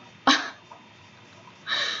back out.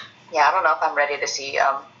 Yeah, I don't know if I'm ready to see,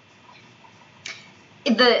 Yeah.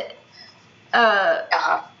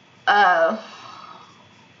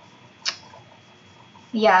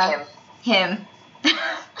 Him.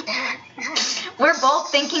 We're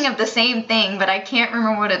both thinking of the same thing, but I can't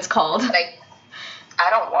remember what it's called. I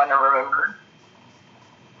don't want to remember.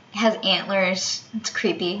 It has antlers. It's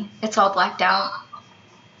creepy. It's all blacked out.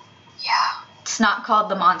 Yeah. It's not called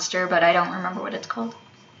The Monster, but I don't remember what it's called.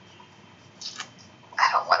 I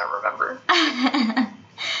don't want to remember. I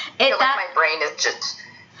feel like my brain is just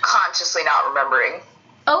consciously not remembering.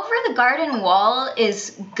 Over the Garden Wall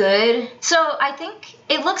is good. So I think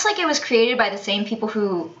it looks like it was created by the same people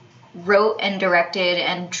who wrote and directed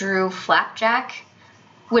and drew Flapjack,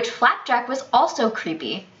 which Flapjack was also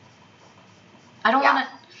creepy. I don't want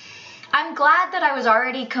to... I'm glad that I was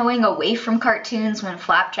already going away from cartoons when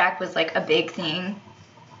Flapjack was like a big thing.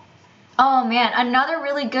 Oh man, another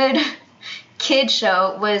really good kid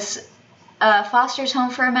show was Foster's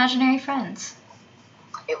Home for Imaginary Friends.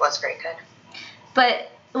 It was very good.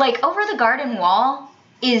 But like Over the Garden Wall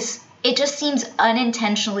it just seems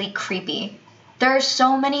unintentionally creepy. There are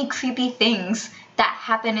so many creepy things that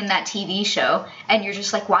happen in that TV show, and you're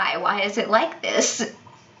just like, why? Why is it like this?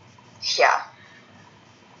 Yeah.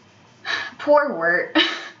 Poor Wirt.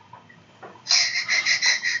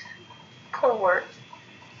 Poor Wirt.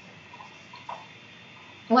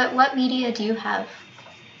 What media do you have?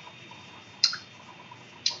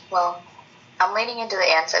 Well, I'm leaning into the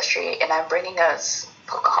ancestry, and I'm bringing us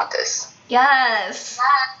Pocahontas. Yes.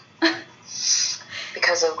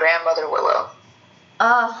 Because of Grandmother Willow.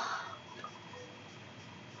 Oh.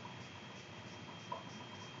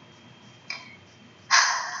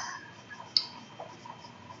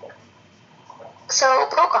 So,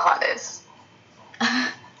 Pocahontas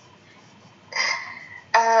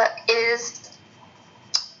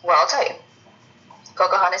well, I'll tell you.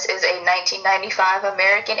 Pocahontas is a 1995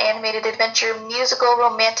 American animated adventure musical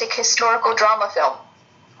romantic historical drama film.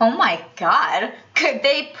 Oh my god. Could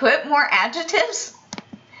they put more adjectives?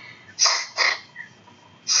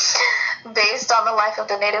 Based on the life of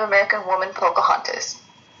the Native American woman Pocahontas.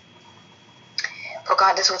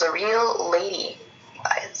 Pocahontas was a real lady,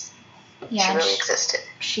 guys. Yeah, she really existed.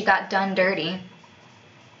 She got done dirty.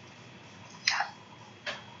 Yeah.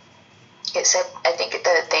 It said, I think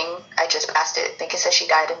the thing, I just passed it, I think it says she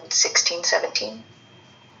died in 1617.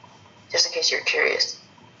 Just in case you're curious.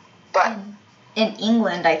 But in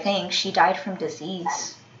England, I think, she died from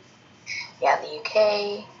disease. Yeah, in the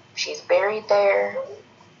UK, she's buried there.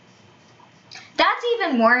 That's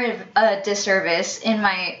even more of a disservice, in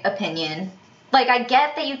my opinion. Like, I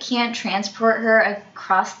get that you can't transport her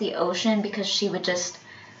across the ocean because she would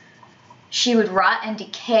rot and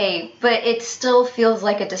decay, but it still feels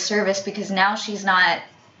like a disservice because now she's not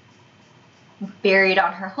buried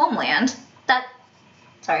on her homeland.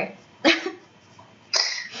 Sorry.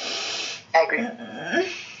 I agree.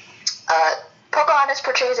 Pocahontas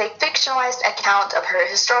portrays a fictionalized account of her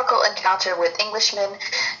historical encounter with Englishman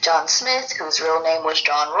John Smith, whose real name was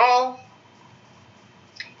John Roll,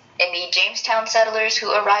 and the Jamestown settlers who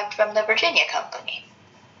arrived from the Virginia Company.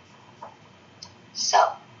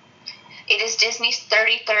 So, it is Disney's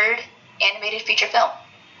 33rd animated feature film.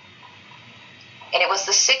 And it was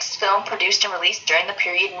the 6th film produced and released during the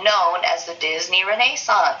period known as the Disney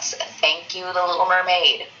Renaissance. Thank you, The Little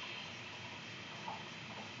Mermaid.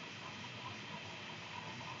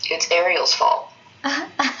 It's Ariel's fault.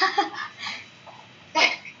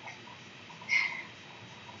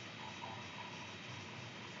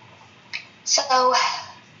 So,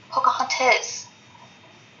 Pocahontas,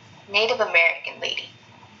 Native American lady.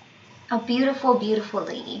 A beautiful, beautiful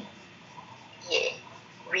lady. Yeah.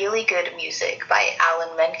 Really good music by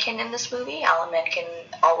Alan Menken in this movie. Alan Menken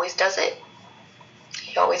always does it.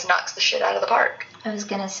 He always knocks the shit out of the park. I was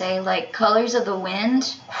gonna say, like, Colors of the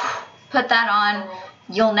Wind. Put that on.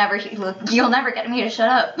 You'll never get me to shut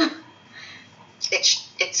up. It's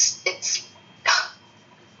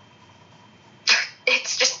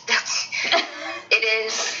just it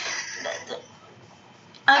is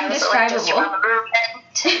undescribable.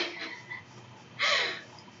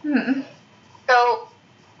 So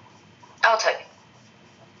I'll tell you.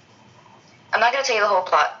 I'm not gonna tell you the whole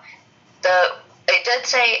plot. It did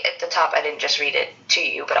say at the top, I didn't just read it to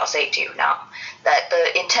you, but I'll say it to you now, that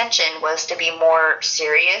the intention was to be more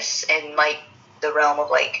serious in, like, the realm of,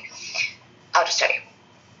 like, I'll just tell you.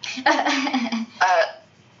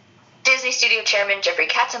 Disney Studio Chairman Jeffrey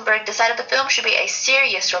Katzenberg decided the film should be a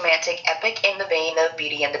serious romantic epic in the vein of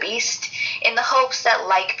Beauty and the Beast, in the hopes that,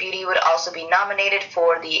 like Beauty, would also be nominated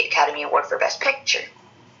for the Academy Award for Best Picture.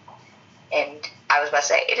 And I was about to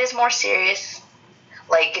say, it is more serious.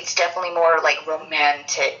 Like, it's definitely more, like,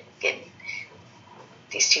 romantic, and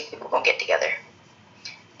these two people gonna get together.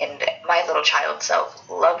 And my little child self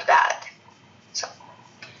loved that. So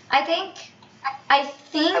I think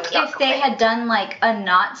if they had done, like, a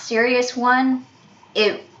not serious one,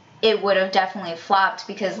 it would have definitely flopped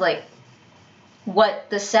because, like, what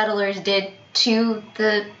the settlers did to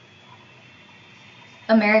the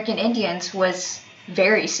American Indians was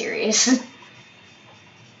very serious.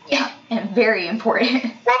 Yeah. And very important.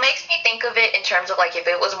 Well, it makes me think of it in terms of, like, if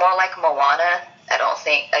it was more like Moana, I don't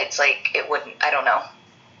think, it's like, it wouldn't, I don't know.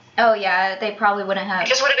 Oh, yeah, they probably wouldn't have. It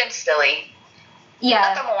just would have been silly. Yeah.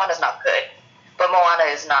 Not that Moana's not good, but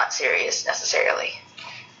Moana is not serious, necessarily.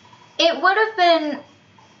 It would have been,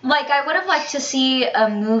 like, I would have liked to see a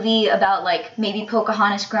movie about, like, maybe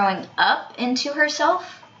Pocahontas growing up into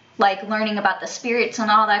herself. Like, learning about the spirits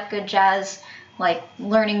and all that good jazz. Like,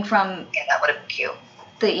 learning from... Yeah, that would have been cute.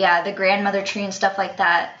 The grandmother tree and stuff like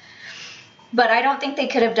that. But I don't think they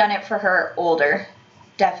could have done it for her older.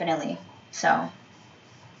 Definitely. So.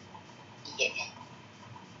 Yeah.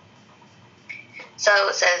 So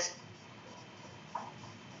it says,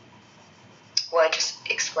 well, I just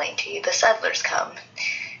explained to you, the settlers come.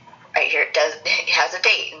 Right here it has a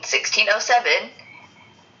date in 1607.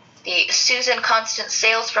 The Susan Constant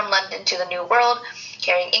sails from London to the New World,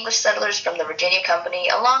 carrying English settlers from the Virginia Company.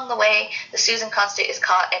 Along the way, the Susan Constant is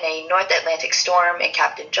caught in a North Atlantic storm, and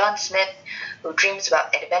Captain John Smith, who dreams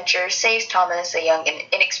about adventure, saves Thomas, a young and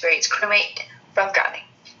inexperienced crewmate, from drowning.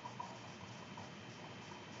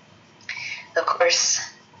 Of course,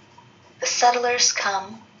 the settlers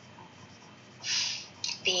come.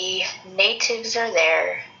 The natives are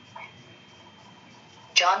there.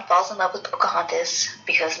 John falls in love with Pocahontas,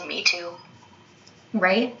 because me too.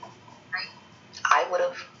 Right? I would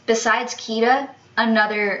have. Besides Kita,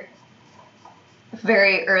 another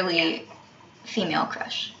very early female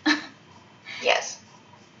crush. Yes.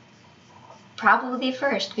 probably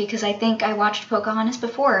first, because I think I watched Pocahontas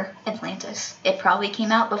before Atlantis. It probably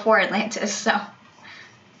came out before Atlantis, so.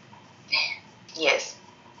 Yes.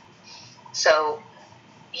 So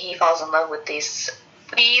he falls in love with this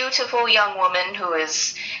beautiful young woman who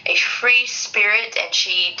is a free spirit, and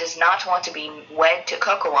she does not want to be wed to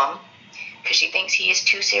Kocoum because she thinks he is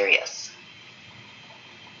too serious.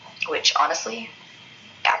 Which, honestly,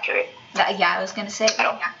 accurate. Yeah, I was gonna say.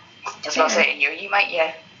 I was gonna say, you might,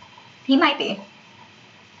 yeah. He might be.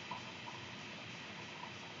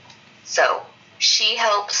 So, she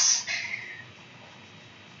helps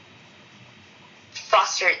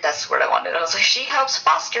foster, that's what I wanted. I was like, she helps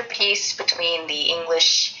foster peace between the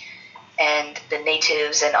English and the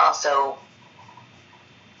natives, and also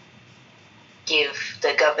give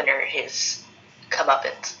the governor his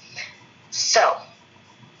comeuppance. So,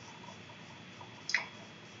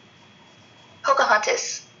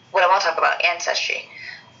 Pocahontas, what I want to talk about, ancestry.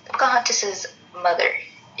 Pocahontas' mother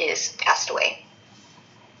is passed away,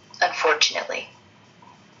 unfortunately.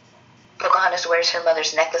 Pocahontas wears her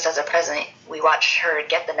mother's necklace as a present. We watch her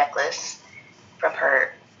get the necklace from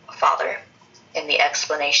her father in the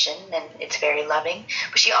explanation, and it's very loving.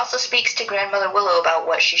 But she also speaks to Grandmother Willow about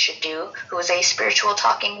what she should do, who is a spiritual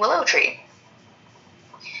talking willow tree.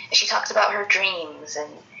 And she talks about her dreams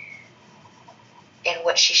and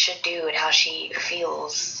what she should do and how she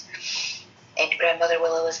feels. And Grandmother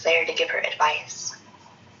Willow is there to give her advice.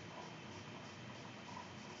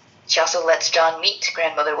 She also lets John meet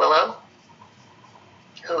Grandmother Willow,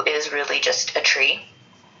 who is really just a tree.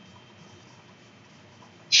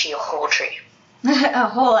 She a whole tree. A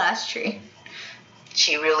whole ass tree.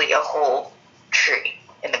 She really a whole tree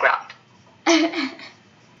in the ground.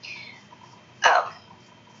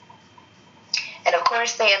 And of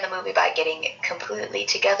course they end the movie by getting completely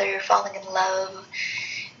together, falling in love,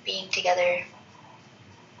 being together,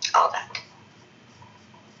 all that.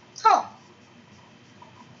 Oh.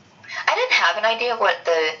 I didn't have an idea what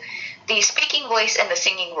the speaking voice and the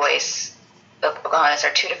singing voice of Pocahontas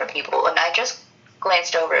are two different people, and I just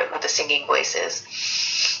glanced over at who the singing voice is,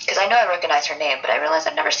 because I know I recognize her name, but I realized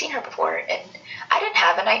I've never seen her before, and I didn't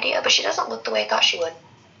have an idea, but she doesn't look the way I thought she would.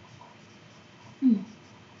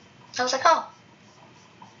 I was like, oh.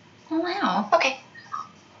 Oh, wow. Okay.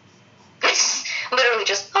 Literally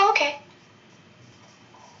just, oh, okay.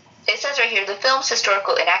 It says right here, the film's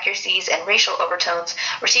historical inaccuracies and racial overtones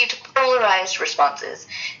received polarized responses,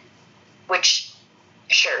 which,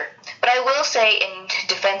 sure. But I will say, in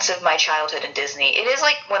defense of my childhood in Disney, it is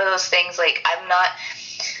like one of those things, like,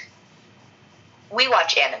 we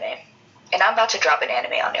watch anime, and I'm about to drop an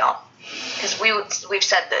anime on y'all, because we've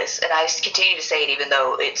said this, and I continue to say it even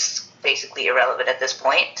though it's basically irrelevant at this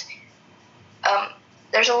point.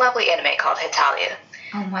 There's a lovely anime called Hetalia.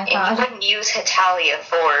 Oh my god. And you wouldn't use Hetalia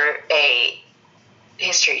for a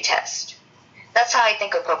history test. That's how I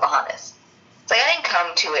think of Pocahontas. It's like, I didn't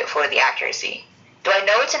come to it for the accuracy. Do I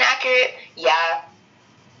know it's inaccurate? Yeah.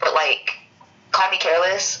 But, like, call me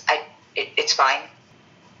careless. It's fine.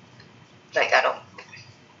 Like,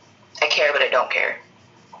 I care, but I don't care.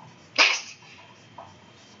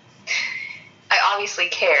 I obviously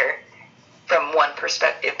care from one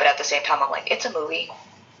perspective, but at the same time, I'm like, it's a movie.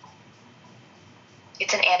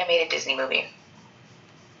 It's an animated Disney movie.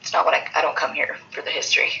 It's not what I don't come here for the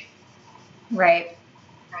history. Right.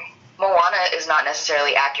 Moana is not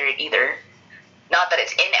necessarily accurate either. Not that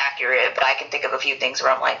it's inaccurate, but I can think of a few things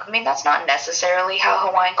where I'm like, I mean, that's not necessarily how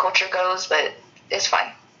Hawaiian culture goes, but it's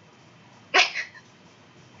fine.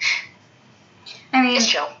 I mean, it's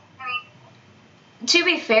chill. To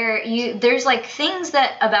be fair, there's like things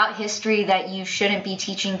that about history that you shouldn't be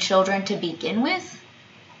teaching children to begin with,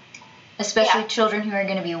 especially children who are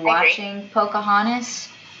going to be watching Pocahontas.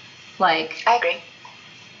 Like, I agree.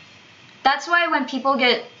 That's why when people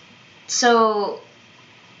get so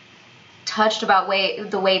touched about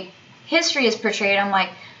the way history is portrayed, I'm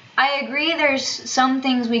like, I agree there's some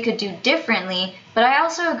things we could do differently, but I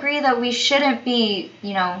also agree that we shouldn't be,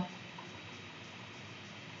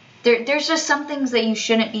 there's just some things that you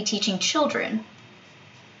shouldn't be teaching children.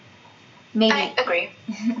 Maybe I agree.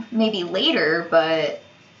 Maybe later, but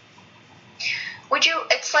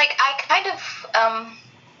it's like, I kind of,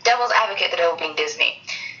 devil's advocate the devil being Disney.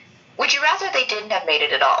 Would you rather they didn't have made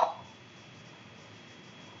it at all?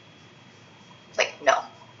 Like, no.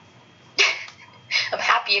 I'm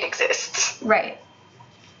happy it exists. Right.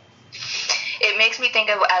 It makes me think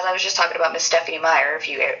of, as I was just talking about Miss Stephanie Meyer a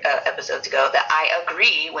few episodes ago, that I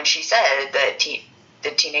agree when she said that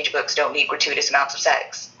the teenage books don't need gratuitous amounts of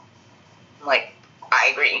sex. I'm like, I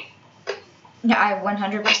agree. Yeah, I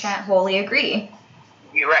 100% wholly agree.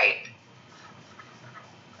 You're right.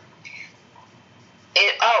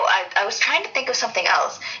 I was trying to think of something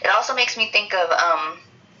else. It also makes me think of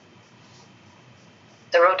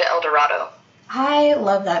The Road to El Dorado. I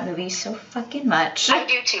love that movie so fucking much. I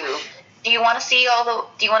do too. Do you want to see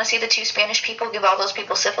the two Spanish people give all those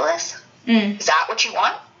people syphilis? Is that what you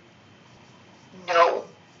want? No.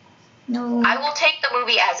 No. I will take the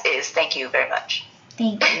movie as is. Thank you very much.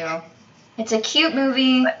 Thank you. It's a cute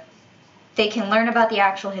movie. They can learn about the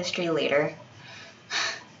actual history later.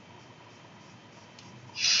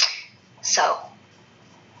 So,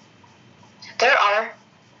 there are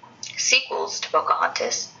sequels to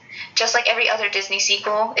Pocahontas. Just like every other Disney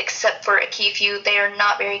sequel, except for a key few, they are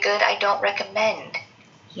not very good. I don't recommend.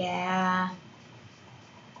 Yeah.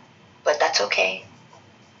 But that's okay.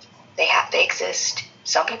 They exist.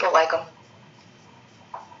 Some people like them.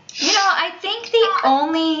 You know, I think the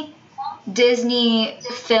only Disney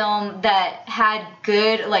film that had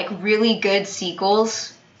good, like really good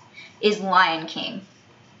sequels is Lion King.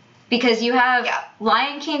 Because you have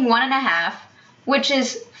Lion King 1.5, which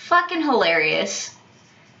is fucking hilarious.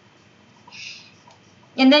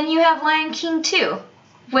 And then you have Lion King 2,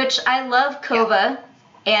 which I love Kova,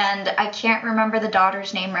 and I can't remember the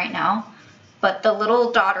daughter's name right now, but the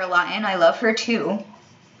little daughter lion, I love her too.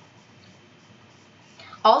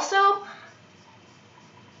 Also,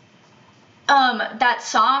 that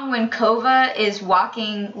song when Kova is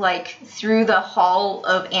walking, like, through the hall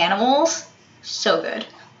of animals, so good.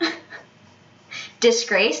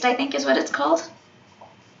 Disgraced, I think is what it's called.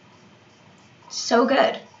 So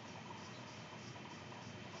good.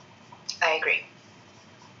 I agree.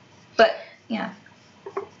 But, yeah.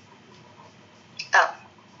 Oh,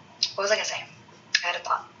 what was I going to say? I had a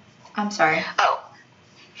thought. I'm sorry. Oh,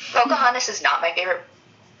 Pocahontas is not my favorite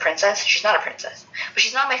princess. She's not a princess. But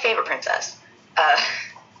she's not my favorite princess.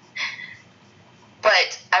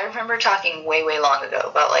 But I remember talking way, way long ago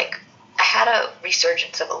about, like, I had a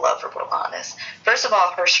resurgence of a love for Pocahontas. First of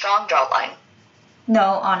all, her strong jawline. No,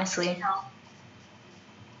 honestly.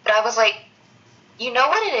 But I was like, you know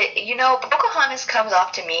what it is? You know, Pocahontas comes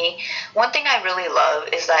off to me. One thing I really love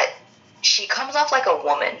is that she comes off like a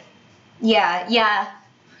woman. Yeah.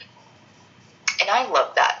 And I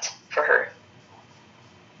love that for her.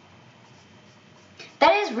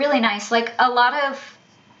 That is really nice. Like, a lot of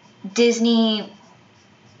Disney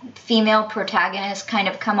female protagonists kind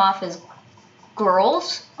of come off as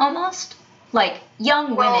girls, almost. Like,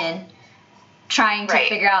 young women trying to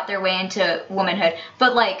figure out their way into womanhood.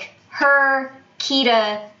 But, like, her,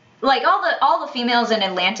 Kida, like, all the females in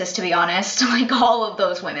Atlantis, to be honest. Like, all of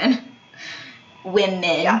those women.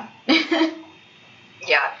 Yeah.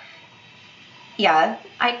 Yeah.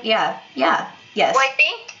 Yes. Well, I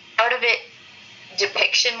think part of it,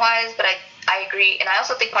 depiction-wise, but I agree, and I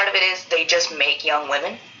also think part of it is they just make young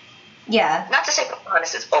women. Yeah. Not to say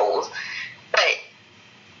Pocahontas is old, but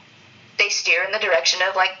they steer in the direction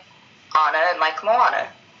of, like, Anna and, like, Moana,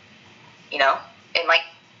 you know, and, like,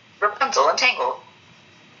 Rapunzel and Tangled.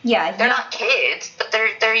 Yeah. They're not kids, but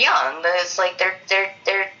they're young. It's like they're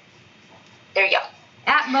young.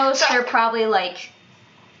 At most, they're probably, like,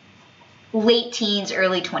 late teens,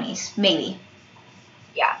 early 20s, maybe.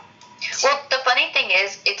 Yeah. Well, the funny thing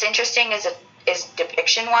is, it's interesting is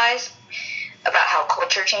depiction-wise about how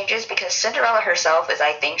culture changes, because Cinderella herself is,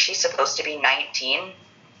 I think she's supposed to be 19.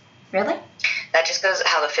 Really? That just goes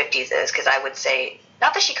how the 50s is, because I would say,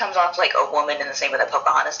 not that she comes off like a woman in the same way that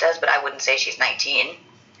Pocahontas does, but I wouldn't say she's 19.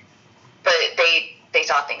 But they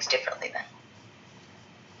saw things differently then.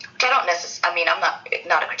 Which I don't necessarily, I mean, I'm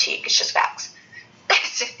not a critique, it's just facts.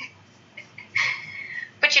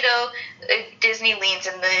 But, you know, Disney leans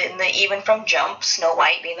in the even from jump, Snow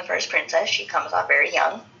White being the first princess, she comes off very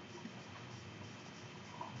young.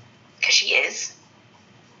 Because she is.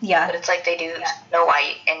 Yeah. But it's like they do Snow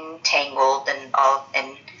White and Tangled and all, and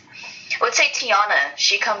I would say Tiana,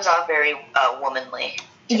 she comes off very womanly.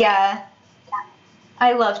 Yeah.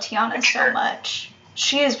 I love Tiana so much.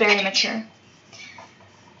 She is very mature.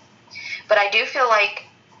 But I do feel like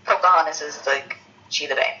Pocahontas is like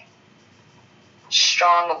Sheila Bay.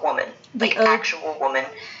 Strong woman. Like actual woman.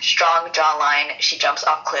 Strong jawline. She jumps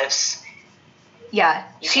off cliffs. Yeah.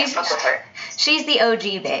 You can't fuck with her. She's the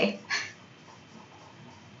OG Bay.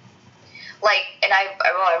 Like, and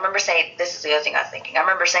I remember saying, this is the other thing I was thinking. I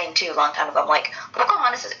remember saying too a long time ago, I'm like,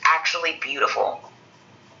 Pocahontas is actually beautiful.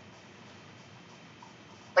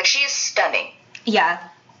 Like, she is stunning. Yeah.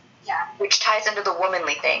 Yeah. Which ties into the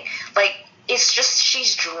womanly thing. Like, it's just,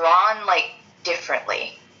 she's drawn, like,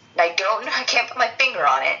 differently. And I can't put my finger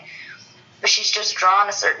on it, but she's just drawn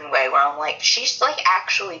a certain way where I'm like, she's, like,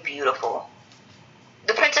 actually beautiful.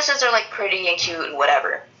 The princesses are, like, pretty and cute and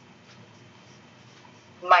whatever.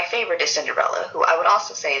 my favorite is Cinderella, who I would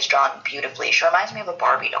also say is drawn beautifully. She reminds me of a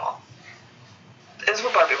Barbie doll. This is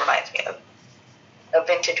what Barbie reminds me of. A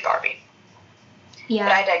vintage Barbie. Yeah.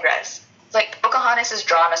 But I digress. It's like Pocahontas is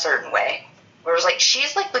drawn a certain way. Whereas like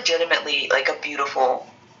she's like legitimately like a beautiful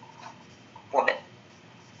woman.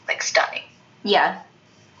 Like stunning. Yeah.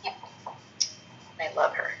 I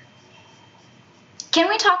love her. Can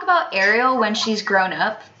we talk about Ariel when she's grown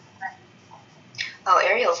up? Oh,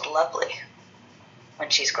 Ariel's lovely when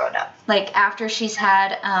she's grown up. Like after she's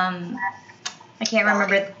had I can't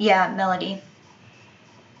remember. Yeah, Melody.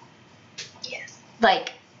 Yes.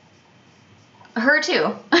 Like her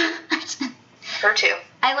too. Her too.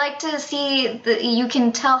 I like to see you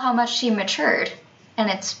can tell how much she matured, and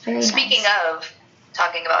it's very Speaking nice. of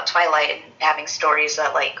talking about Twilight and having stories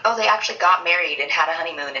that like, oh, they actually got married and had a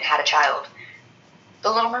honeymoon and had a child. The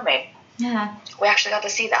Little Mermaid. Yeah. We actually got to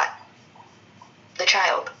see that. The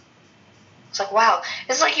child. It's like, wow.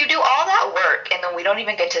 It's like you do all that work and then we don't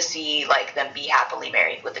even get to see like them be happily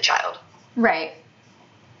married with the child. Right.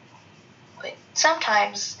 But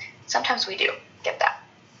sometimes we do get that.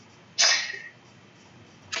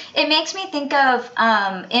 It makes me think of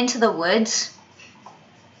Into the Woods.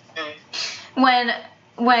 Mm.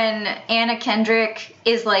 When Anna Kendrick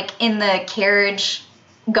is like in the carriage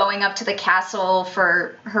going up to the castle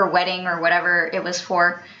for her wedding or whatever it was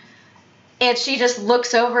for, and she just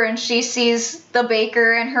looks over and she sees the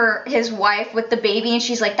baker and his wife with the baby, and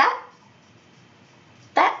she's like, that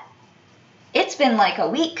it's been like a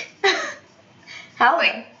week. How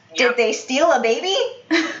Like, did they steal a baby?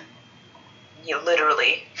 You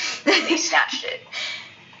literally, they snatched it.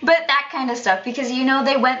 But that kind of stuff, because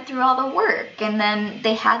they went through all the work and then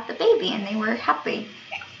they had the baby and they were happy.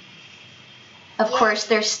 Of course,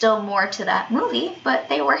 there's still more to that movie, but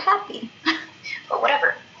they were happy. But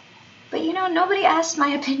whatever. But nobody asked my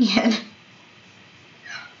opinion.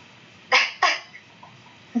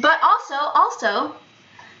 But also,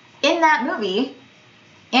 in that movie,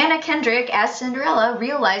 Anna Kendrick as Cinderella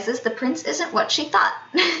realizes the prince isn't what she thought.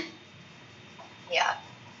 Yeah.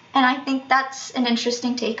 And I think that's an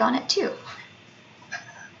interesting take on it too.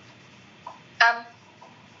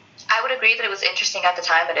 I would agree that it was interesting at the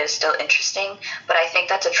time. It is still interesting, but I think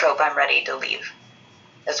that's a trope I'm ready to leave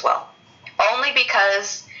as well. Only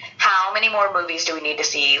because how many more movies do we need to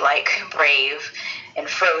see, like Brave and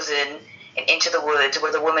Frozen and Into the Woods,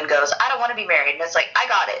 where the woman goes, I don't want to be married, and it's like, I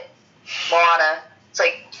got it. Moana. It's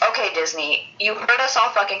like, okay, Disney, you heard us all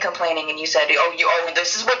fucking complaining, and you said, oh,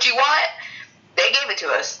 this is what you want? They gave it to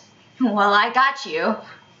us. Well, I got you.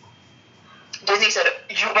 Disney said,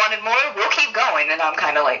 you wanted more? We'll keep going. And I'm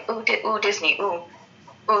kind of like, ooh, Disney, ooh,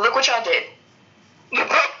 look what y'all did. You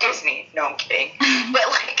broke Disney. No, I'm kidding. But,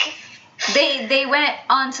 like... They went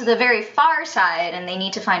on to the very far side, and they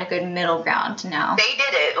need to find a good middle ground now. They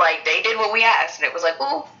did it. Like, they did what we asked, and it was like,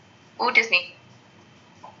 ooh, Disney.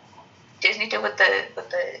 Disney did what the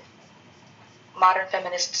modern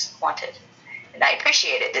feminists wanted. And I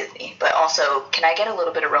appreciate it, Disney. But also, can I get a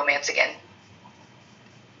little bit of romance again?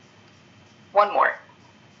 One more.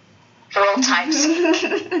 For old time's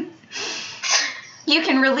sake. You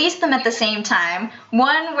can release them at the same time.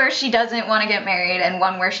 One where she doesn't want to get married, and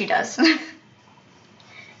one where she does. That'd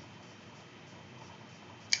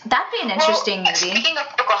be an interesting movie. Speaking of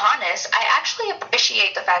Pocahontas, I actually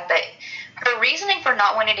appreciate the fact that her reasoning for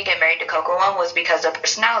not wanting to get married to Cocoa was because their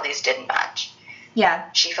personalities didn't match. Yeah.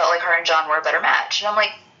 She felt like her and John were a better match. And I'm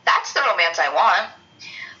like, that's the romance I want.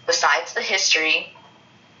 Besides the history,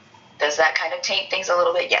 does that kind of taint things a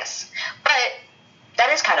little bit? Yes. But that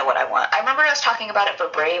is kind of what I want. I remember us talking about it for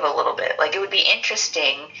Brave a little bit. Like, it would be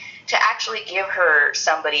interesting to actually give her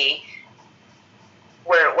somebody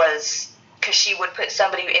where it was, because she would put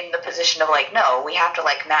somebody in the position of, like, no, we have to,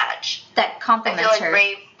 like, match. That compliments I feel her.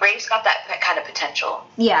 like Brave's got that kind of potential.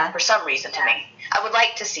 Yeah. For some reason to me. I would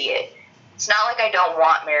like to see it. It's not like I don't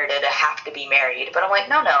want Merida to have to be married, but I'm like,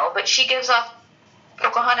 no, but she gives off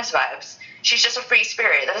Pocahontas vibes. She's just a free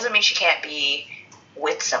spirit. That doesn't mean she can't be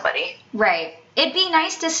with somebody. Right. It'd be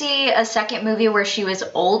nice to see a second movie where she was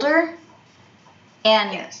older,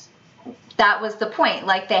 and Yes. that was the point.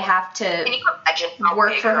 Like, they have to Can you imagine how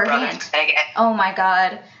work big for her brother's hand. gonna get? Oh my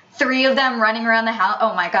god. 3 of them running around the house.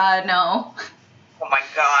 Oh my god, no. Oh my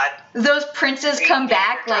god. Those princes come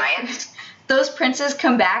back, like, giants. those princes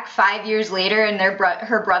come back 5 years later, and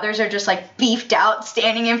her brothers are just, like, beefed out,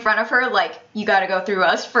 standing in front of her, like, you gotta go through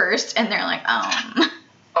us first, and they're like,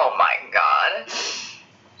 Oh my god.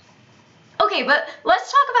 Okay, but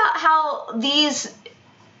let's talk about how these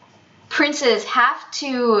princes have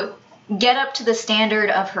to get up to the standard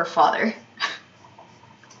of her father.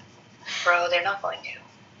 Bro, they're not going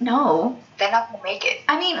to. No. They're not gonna make it.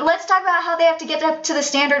 I mean, let's talk about how they have to get up to the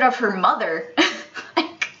standard of her mother.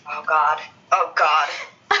 Oh God.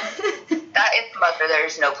 That is mother.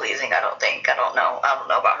 There's no pleasing. I don't think. I don't know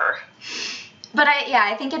about her. But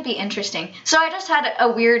I think it'd be interesting. So I just had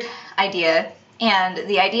a weird idea, and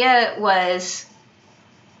the idea was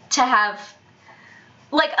to have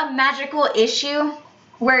like a magical issue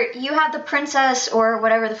where you have the princess or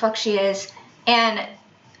whatever the fuck she is, and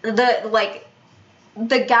the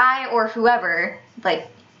guy or whoever, like,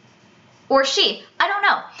 or she, I don't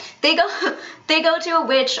know. They go to a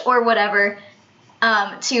witch or whatever,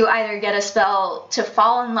 to either get a spell to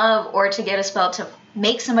fall in love or to get a spell to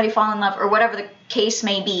make somebody fall in love, or whatever the case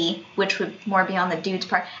may be, which would more be on the dude's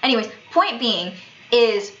part. Anyways, point being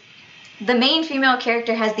is the main female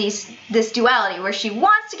character has this duality where she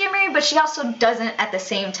wants to get married, but she also doesn't at the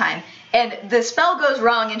same time. And the spell goes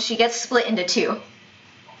wrong and she gets split into two.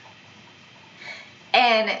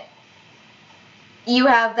 And you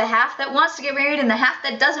have the half that wants to get married and the half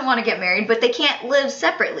that doesn't want to get married, but they can't live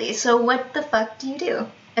separately. So what the fuck do you do?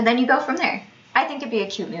 And then you go from there. I think it'd be a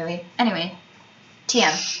cute movie. Anyway,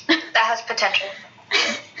 TM. That has potential.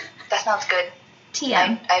 That sounds good.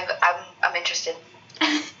 TM. I'm interested.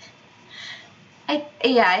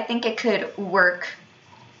 I think it could work.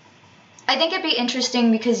 I think it'd be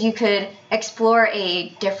interesting because you could explore a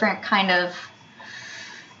different kind of.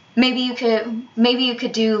 Maybe you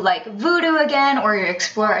could do like voodoo again, or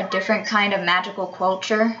explore a different kind of magical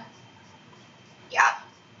culture. Yeah.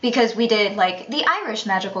 Because we did like the Irish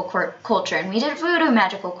magical culture, and we did voodoo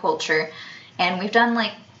magical culture, and we've done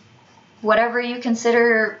like whatever you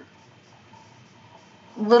consider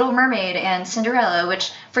Little Mermaid and Cinderella,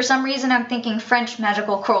 which for some reason I'm thinking French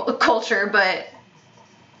magical culture, but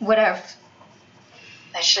whatever.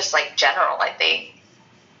 It's just like general, I think.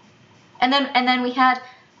 And then we had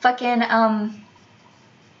fucking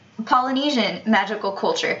Polynesian magical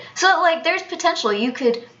culture. So like there's potential. You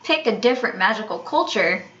could pick a different magical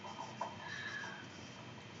culture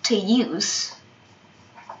to use.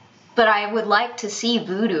 But I would like to see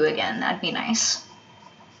voodoo again. That'd be nice.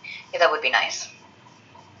 Yeah, that would be nice.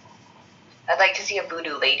 I'd like to see a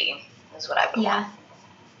voodoo lady. Is what I would want.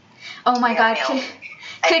 Oh my god. I'm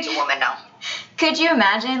a woman now. Could you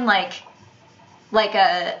imagine like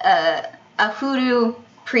a hoodoo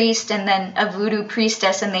priest and then a voodoo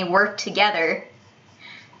priestess, and they work together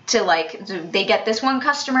to like, they get this one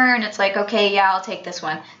customer and it's like, okay, yeah, I'll take this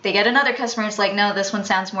one. They get another customer, it's like, no, this one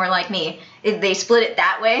sounds more like me. They split it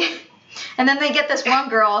that way. And then they get this one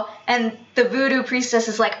girl and the voodoo priestess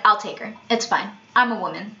is like, I'll take her. It's fine. I'm a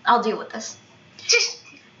woman. I'll deal with this.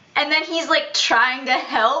 And then he's like trying to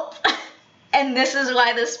help. And this is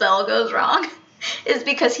why the spell goes wrong. Is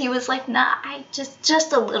because he was like, nah, I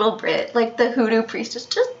just a little bit. Like the hoodoo priestess,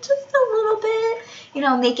 just a little bit. You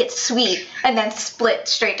know, make it sweet. And then split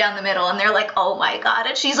straight down the middle. And they're like, oh my god.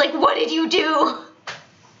 And she's like, what did you do?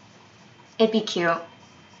 It'd be cute.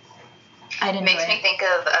 I'd enjoy it. Makes me think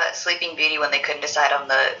of Sleeping Beauty when they couldn't decide on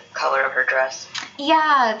the color of her dress.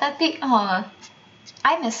 Yeah, that'd be, I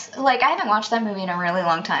haven't watched that movie in a really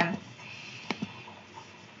long time.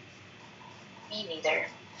 Me neither.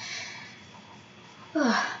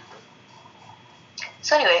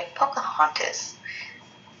 So anyway, Pocahontas.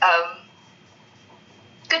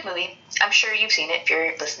 Good movie. I'm sure you've seen it if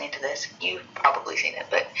you're listening to this. You've probably seen it,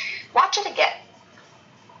 but watch it again.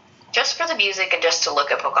 Just for the music and just to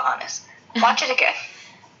look at Pocahontas. Watch it again.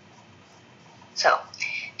 So,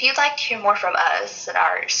 if you'd like to hear more from us and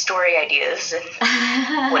our story ideas and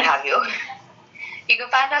what have you, you can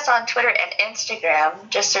find us on Twitter and Instagram,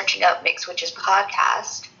 just searching up Mixed Witches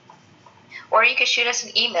Podcast. Or you can shoot us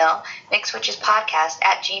an email,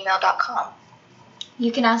 mixedwitchespodcast@gmail.com.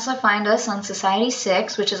 You can also find us on Society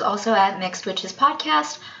 6, which is also at Mixed Witches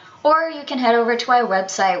Podcast, or you can head over to our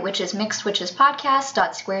website, which is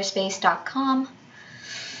mixedwitchespodcast.squarespace.com.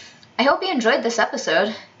 I hope you enjoyed this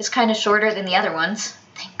episode. It's kind of shorter than the other ones.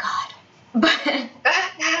 Thank God. But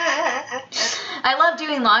I love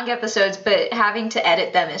doing long episodes, but having to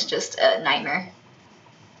edit them is just a nightmare.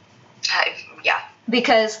 Yeah.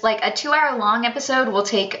 Because like a 2-hour long episode will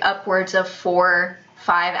take upwards of 4-5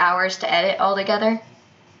 hours to edit altogether.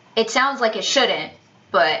 It sounds like it shouldn't,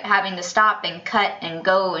 but having to stop and cut and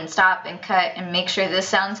go and stop and cut and make sure this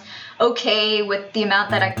sounds okay with the amount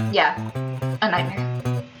that a nightmare.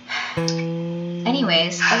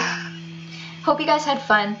 Anyways, I hope you guys had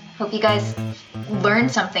fun. Hope you guys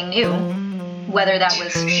learned something new. Whether that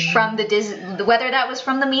was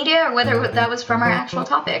from the media or whether that was from our actual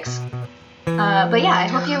topics. But yeah, I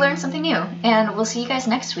hope you learned something new, and we'll see you guys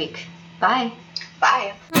next week. Bye.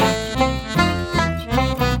 Bye.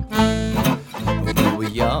 We were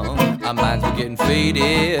young. our minds were getting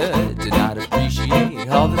faded. Did not appreciate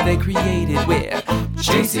all that they created. We're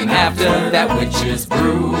chasing after that witch's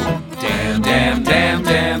brew. Damn, damn, damn,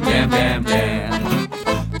 damn, damn, damn, damn.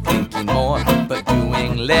 Thinking more, but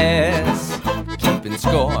doing less. Keeping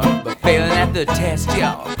score, but failing at the test,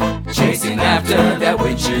 y'all. Chasing after that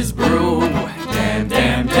witch's brew. Damn,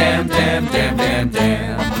 damn, damn, damn, damn, damn,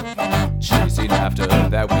 damn. Chasing after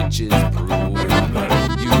that witch's brew.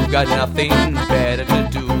 You got nothing better to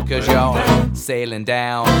do, cause you're sailing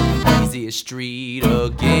down the easiest street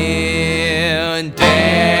again.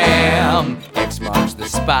 Damn, X marks the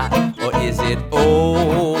spot, or is it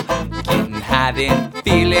O? Getting high then,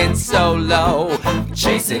 feeling so low.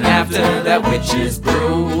 Chasing after that witch's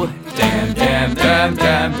brew. Damn, damn, damn,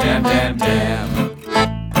 damn, damn, damn, damn.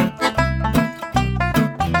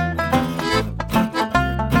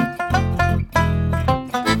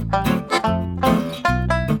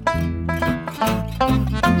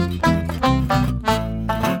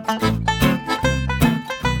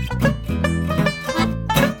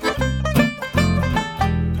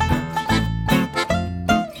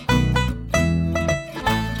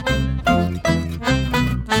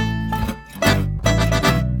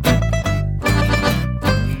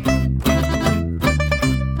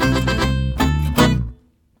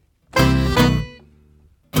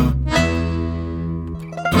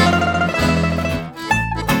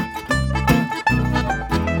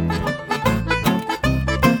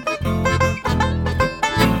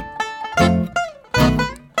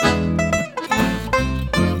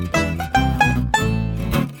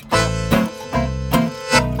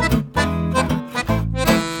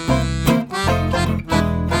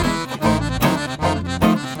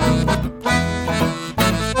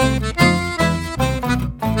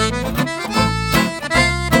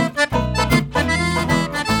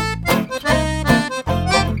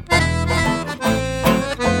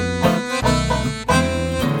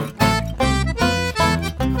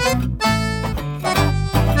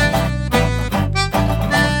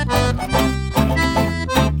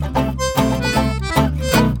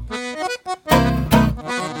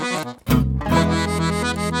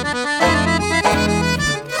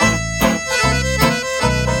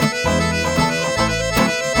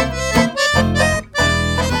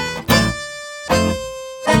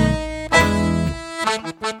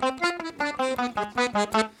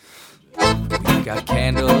 We got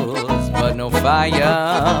candles, but no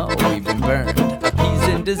fire. We've been burned,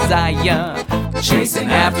 appeasing desire. Chasing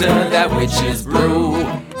after that witch's brew.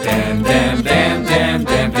 Damn, damn, damn, damn,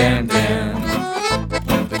 damn, damn, damn.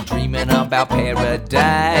 Been dreaming about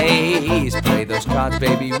paradise. Play those cards,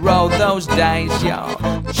 baby, roll those dice,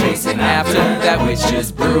 y'all. Chasing after that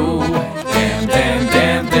witch's brew. Damn, damn,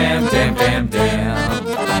 damn, damn, damn, damn, damn.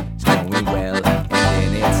 It's going well, and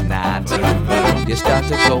then it's not. You start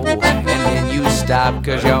to go, and then you stop,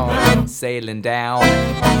 cause you're sailing down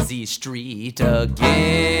easy street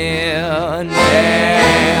again.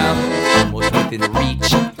 Damn, almost within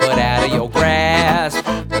reach, but out of your grasp.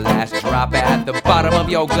 The last drop at the bottom of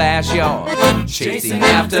your glass, you're chasing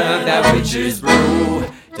after that witch's brew.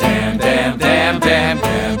 Damn, damn, damn, damn,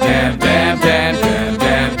 damn, damn, damn, damn, damn,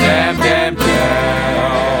 damn, damn, damn, damn.